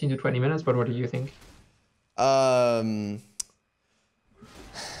like 15 to 20 minutes. But what do you think?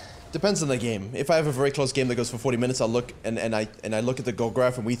 Depends on the game. If I have a very close game that goes for 40 minutes, I'll look and I look at the gold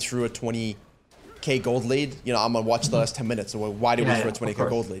graph and we threw a 20k gold lead. You know, I'm gonna watch the last 10 minutes. So why did we throw a 20k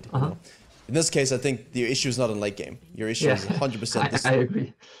gold lead? You know? In this case, I think the issue is not in late game. Your issue is 100% this, I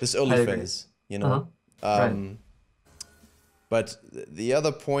agree. This early phase. You know. Right. But the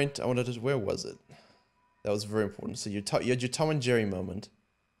other point I wanted to, where was it? That was very important. So you had your Tom and Jerry moment.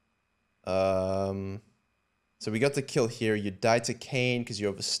 So we got the kill here. You died to Kayn because you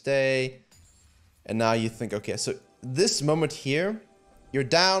overstay. And now you think, okay, so this moment here, you're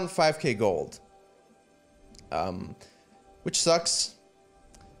down 5k gold. Which sucks.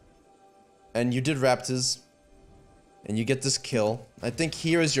 And you did Raptors. And you get this kill. I think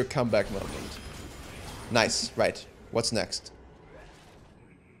here is your comeback moment. Nice, right. What's next?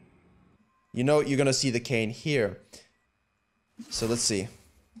 You know you're gonna see the Kayn here. So let's see.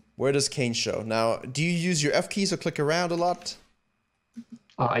 Where does Kayn show? Now, do you use your F keys or click around a lot?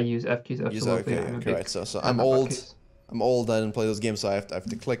 I use F keys absolutely. Okay, right. So I'm old. I'm old. I didn't play those games, so I have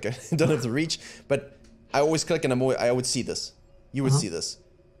to click. I don't have to reach. But I always click, and I would see this. You would see this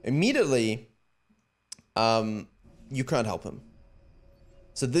immediately. You can't help him.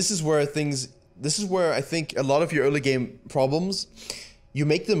 So this is where things. This is where I think a lot of your early game problems, you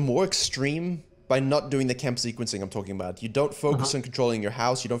make them more extreme by not doing the camp sequencing I'm talking about. You don't focus on controlling your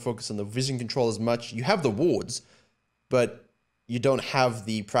house. You don't focus on the vision control as much. You have the wards, but you don't have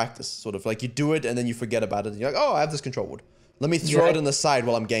the practice. Sort of like you do it and then you forget about it. And you're like, oh, I have this control ward. Let me throw it on the side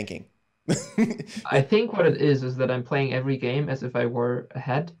while I'm ganking. I think what it is that I'm playing every game as if I were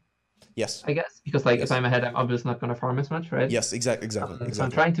ahead. Yes. I guess because like if I'm ahead, I'm obviously not going to farm as much, right? Yes, exactly. So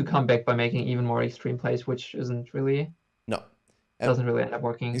I'm trying to come back by making even more extreme plays, which isn't really. No. Doesn't really end up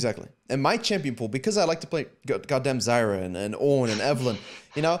working. Exactly. And my champion pool, because I like to play goddamn Zyra and Ornn and Evelyn,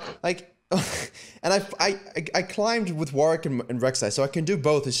 you know, like, and I climbed with Warwick and Rek'Sai, so I can do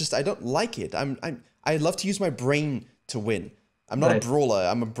both. It's just I don't like it. I love to use my brain to win. I'm not a brawler.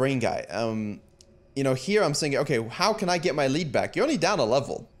 I'm a brain guy. You know, here I'm saying, okay, how can I get my lead back? You're only down a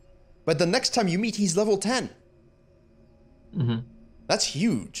level, but the next time you meet, he's level 10. That's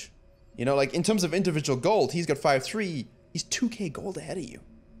huge. You know, like in terms of individual gold, he's got 5-3. He's 2k gold ahead of you.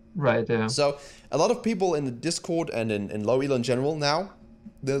 Right, yeah. So a lot of people in the Discord and in low elo in general now,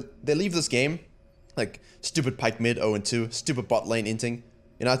 they leave this game like stupid pike mid 0-2, stupid bot lane inting.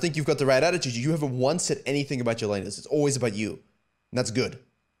 You know, I think you've got the right attitude. You haven't once said anything about your laners. It's always about you. And that's good.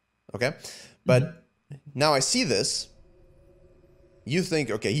 Okay? But now I see this. You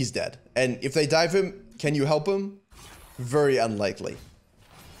think, okay, he's dead. And if they dive him, can you help him? Very unlikely.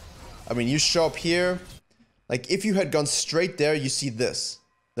 I mean, you show up here. Like, if you had gone straight there, you see this.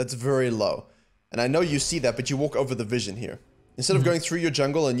 That's very low. And I know you see that, but you walk over the vision here. Instead of going through your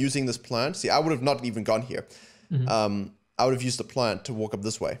jungle and using this plant, see, I would have not even gone here. I would have used the plant to walk up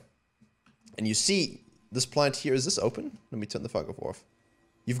this way. And you see, this plant here, is this open? Let me turn the fog off.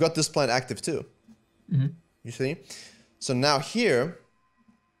 You've got this plant active too. You see? So now here,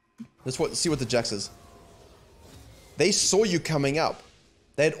 let's see what the Jax is. They saw you coming up.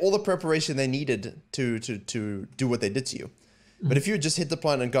 They had all the preparation they needed to do what they did to you. But if you had just hit the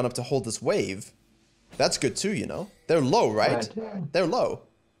plant and gone up to hold this wave, That's good too, you know. They're low, right? They're low.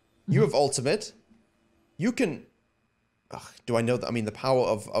 You have ultimate. You can... do I know that? I mean, the power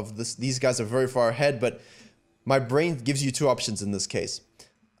of this. These guys are very far ahead, but my brain gives you two options in this case.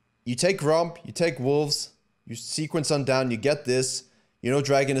 You take Gromp, you take Wolves, you sequence on down, you get this. You know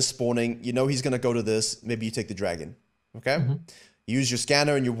dragon is spawning. You know he's going to go to this. Maybe you take the dragon. Okay? Use your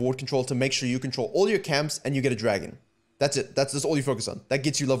scanner and your ward control to make sure you control all your camps and you get a dragon. That's it. That's all you focus on. That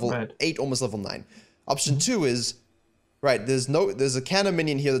gets you level 8, almost level 9. Option 2 is, right, there's a cannon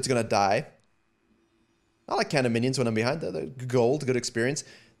minion here that's going to die. I like cannon minions when I'm behind. They're gold, good experience.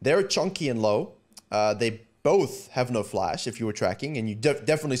 They're chunky and low. They both have no flash if you were tracking, and you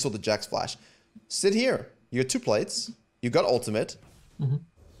definitely saw the Jax flash. Sit here. You got 2 plates. You got ultimate.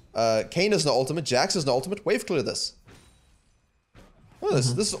 Kayn has no ultimate. Jax has no ultimate. Wave clear this. Look at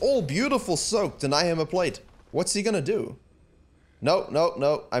this. This is all beautiful soak. Deny him a plate. What's he gonna do? No, no,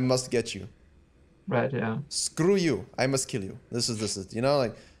 no. I must get you. Right, yeah. Screw you. I must kill you. This is, you know,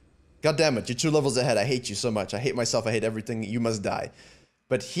 like, God damn it. You're 2 levels ahead. I hate you so much. I hate myself. I hate everything. You must die.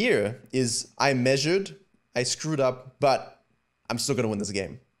 But here is, I measured, I screwed up, but I'm still gonna win this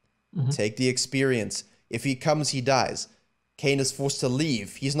game. Take the experience. If he comes, he dies. Kayn is forced to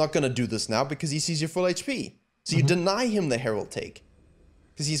leave. He's not gonna do this now because he sees your full HP. So you deny him the Herald take.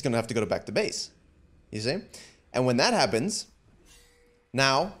 Because he's gonna have to go back to base. You see? And when that happens,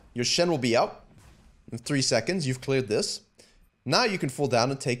 now your Shen will be up. In 3 seconds, you've cleared this. Now you can fall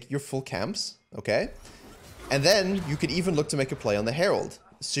down and take your full camps, okay? And then you could even look to make a play on the Herald,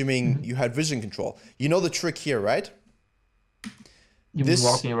 assuming you had vision control. You know the trick here, right? You've been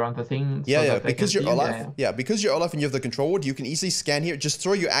walking around the thing. Yeah, yeah, because you're Olaf. Yeah, because you're Olaf and you have the control ward, you can easily scan here. Just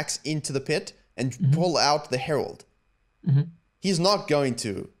throw your axe into the pit and pull out the Herald. He's not going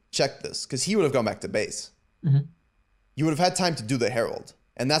to check this because he would have gone back to base. You would have had time to do the Herald.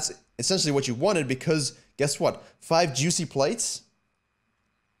 And that's essentially what you wanted because guess what? 5 juicy plates.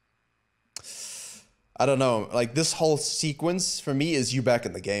 I don't know. Like this whole sequence for me is you back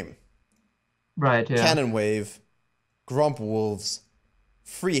in the game. Right, yeah. Cannon Wave, Gromp Wolves,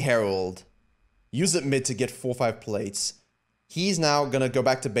 free Herald, use it mid to get 4 or 5 plates. He's now going to go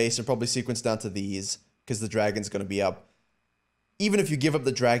back to base and probably sequence down to these because the dragon's going to be up. Even if you give up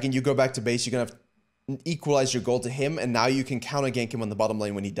the dragon, you go back to base, you're going to have to equalize your gold to him, and now you can counter gank him on the bottom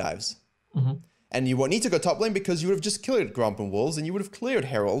lane when he dives. And you won't need to go top lane because you would have just cleared Gromp and Wolves, and you would have cleared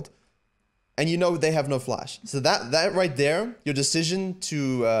Herald, and you know they have no flash. So that right there, your decision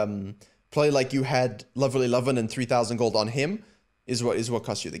to play like you had level 11 and 3,000 gold on him is what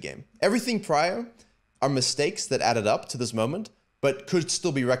cost you the game. Everything prior are mistakes that added up to this moment, but could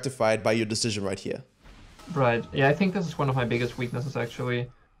still be rectified by your decision right here. Right. Yeah, I think this is one of my biggest weaknesses actually,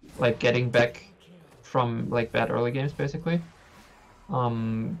 like getting back from like bad early games basically.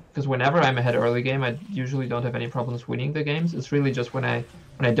 Because whenever I'm ahead early game, I usually don't have any problems winning the games. It's really just when I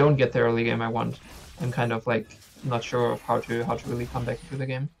don't get the early game I want, I'm kind of like not sure of how to really come back into the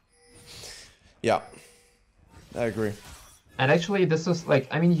game. Yeah, I agree. And actually, this is like,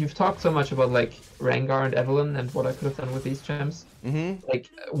 I mean, you've talked so much about like Rengar and Evelynn and what I could have done with these gems. Like,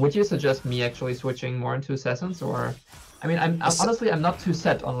 would you suggest me actually switching more into Assassins, or? I mean, honestly, I'm not too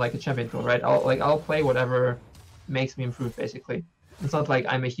set on like a champion pool, right? I'll play whatever makes me improve, basically. It's not like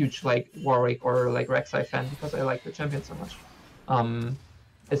I'm a huge like Warwick or like Rek'Sai fan because I like the champion so much.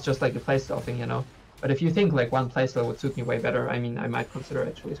 It's just like a playstyle thing, you know. But if you think like one playstyle would suit me way better, I mean, I might consider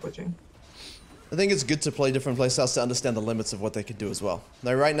actually switching. I think it's good to play different playstyles to understand the limits of what they could do as well.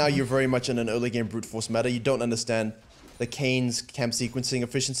 Now, right now, you're very much in an early game brute force meta. You don't understand the Kayn's camp sequencing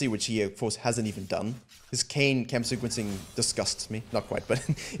efficiency, which he, of course, hasn't even done. His Kayn camp sequencing disgusts me. Not quite, but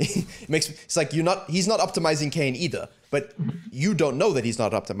it's like he's not optimizing Kayn either. But you don't know that he's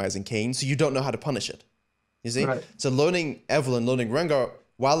not optimizing Kayn, so you don't know how to punish it. You see? Right. So learning Evelynn, learning Rengar,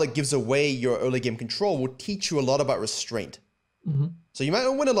 while it gives away your early game control, will teach you a lot about restraint. So you might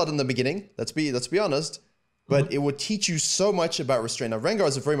not win a lot in the beginning, let's be honest, but it will teach you so much about restraint. Now, Rengar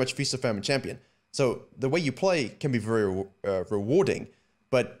is a very much feast of famine champion, so the way you play can be very rewarding,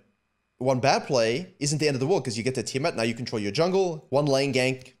 but one bad play isn't the end of the world because you get to Tiamat, now you control your jungle, 1 lane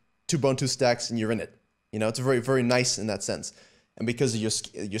gank, 2 bone, 2 stacks, and you're in it. You know, it's very, very nice in that sense. And because of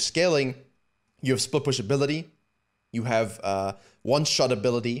your scaling, you have split push ability, you have one-shot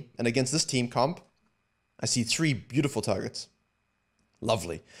ability, and against this team comp, I see 3 beautiful targets.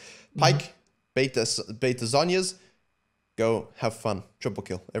 Lovely. Pike, bait the Zhonya's, go have fun. Triple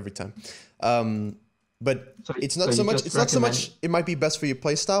kill every time. But so it's not so much. It's not so much. It might be best for your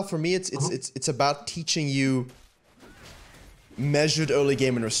playstyle. For me, it's about teaching you measured early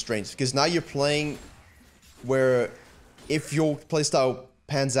game and restraints, because now you're playing where if your playstyle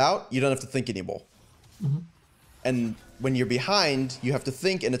pans out, you don't have to think anymore. And when you're behind, you have to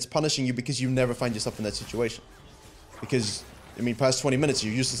think, and it's punishing you because you never find yourself in that situation. Because, I mean, past 20 minutes,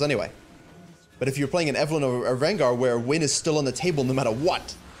 you're useless anyway. But if you're playing an Evelynn or a Rengar where a win is still on the table no matter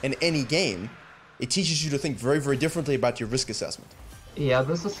what, in any game, it teaches you to think very, very differently about your risk assessment. Yeah,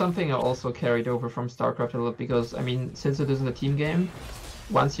 this is something I also carried over from StarCraft a little, because, I mean, since it isn't a team game,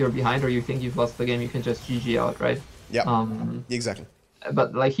 once you're behind or you think you've lost the game, you can just GG out, right? Yeah, exactly.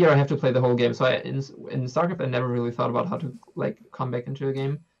 But like here, I have to play the whole game. So in StarCraft, I never really thought about how to like come back into a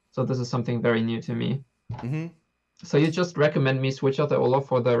game. So this is something very new to me. So you just recommend me switch out the Olaf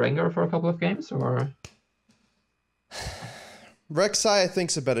for the Rengar for a couple of games, or? Rek'Sai, I think,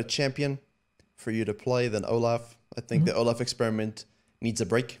 is a better champion for you to play than Olaf. I think the Olaf experiment needs a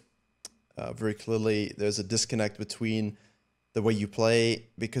break. Very clearly, there's a disconnect between the way you play,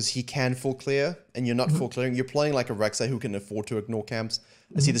 because he can full clear and you're not full clearing. You're playing like a Rek'Sai who can afford to ignore camps.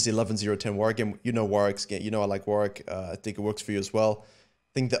 I see this 11-0-10 Warwick game. You know Warwick's game. You know I like Warwick. I think it works for you as well.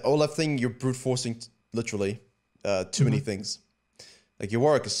 I think the Olaf thing, you're brute forcing literally too many things. Like your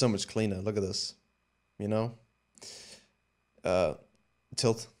Warwick is so much cleaner. Look at this. You know?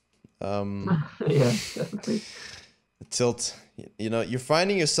 Tilt. Yeah, definitely. Tilt. You know, you're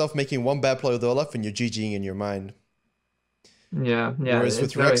finding yourself making one bad play with Olaf and you're GGing in your mind. Yeah. Whereas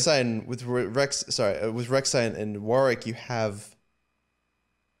with Rek'Sai and with Rek'Sai and Warwick, you have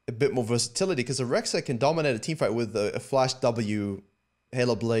a bit more versatility, because a Rek'Sai can dominate a team fight with a flash W,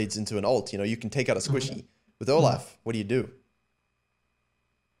 Halo Blades into an ult. You know, you can take out a squishy. With Olaf, what do?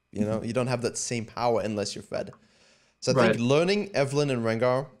 You know, you don't have that same power unless you're fed. So I think learning Evelynn and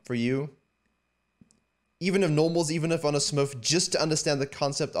Rengar for you, even if normals, even if on a Smurf, just to understand the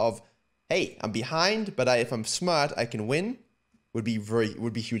concept of, hey, I'm behind, but if I'm smart, I can win, would be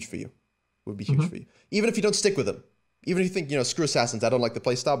huge for you. Would be huge for you. Even if you don't stick with them. Even if you think, you know, screw Assassins, I don't like the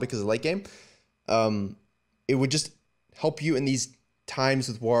playstyle because of late game. It would just help you in these times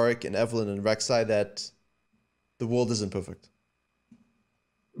with Warwick and Evelynn and Rek'Sai that the world isn't perfect.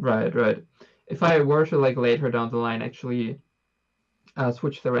 Right. If I were to like later down the line actually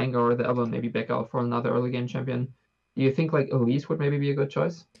switch the Rengar or the Evelynn maybe back out for another early game champion, do you think like Elise would maybe be a good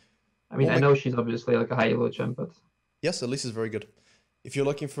choice? I mean, I know she's obviously like a high elo champ, but yes, Elise is very good. If you're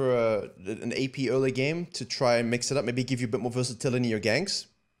looking for an AP early game to try and mix it up, maybe give you a bit more versatility in your ganks,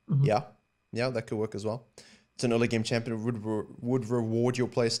 yeah, that could work as well. It's an early game champion, would reward your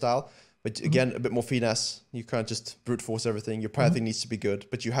play style. But again, a bit more finesse. You can't just brute force everything. Your pathing needs to be good,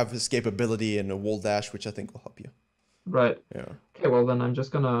 but you have escapability and a wall dash, which I think will help you. Right. Yeah. Okay, well then I'm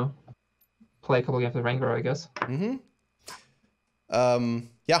just gonna play a couple games with Rengar, I guess.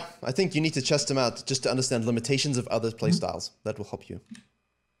 Yeah, I think you need to test them out just to understand limitations of other playstyles. That will help you.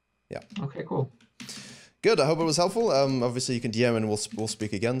 Yeah. Okay, cool. Good. I hope it was helpful. Obviously you can DM and we'll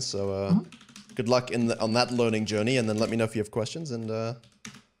speak again. So good luck on that learning journey, and then let me know if you have questions, and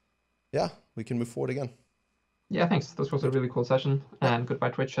yeah, we can move forward again. Yeah, thanks. This was a really cool session, and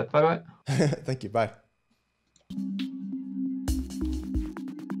goodbye Twitch chat. Bye-bye. Thank you. Bye.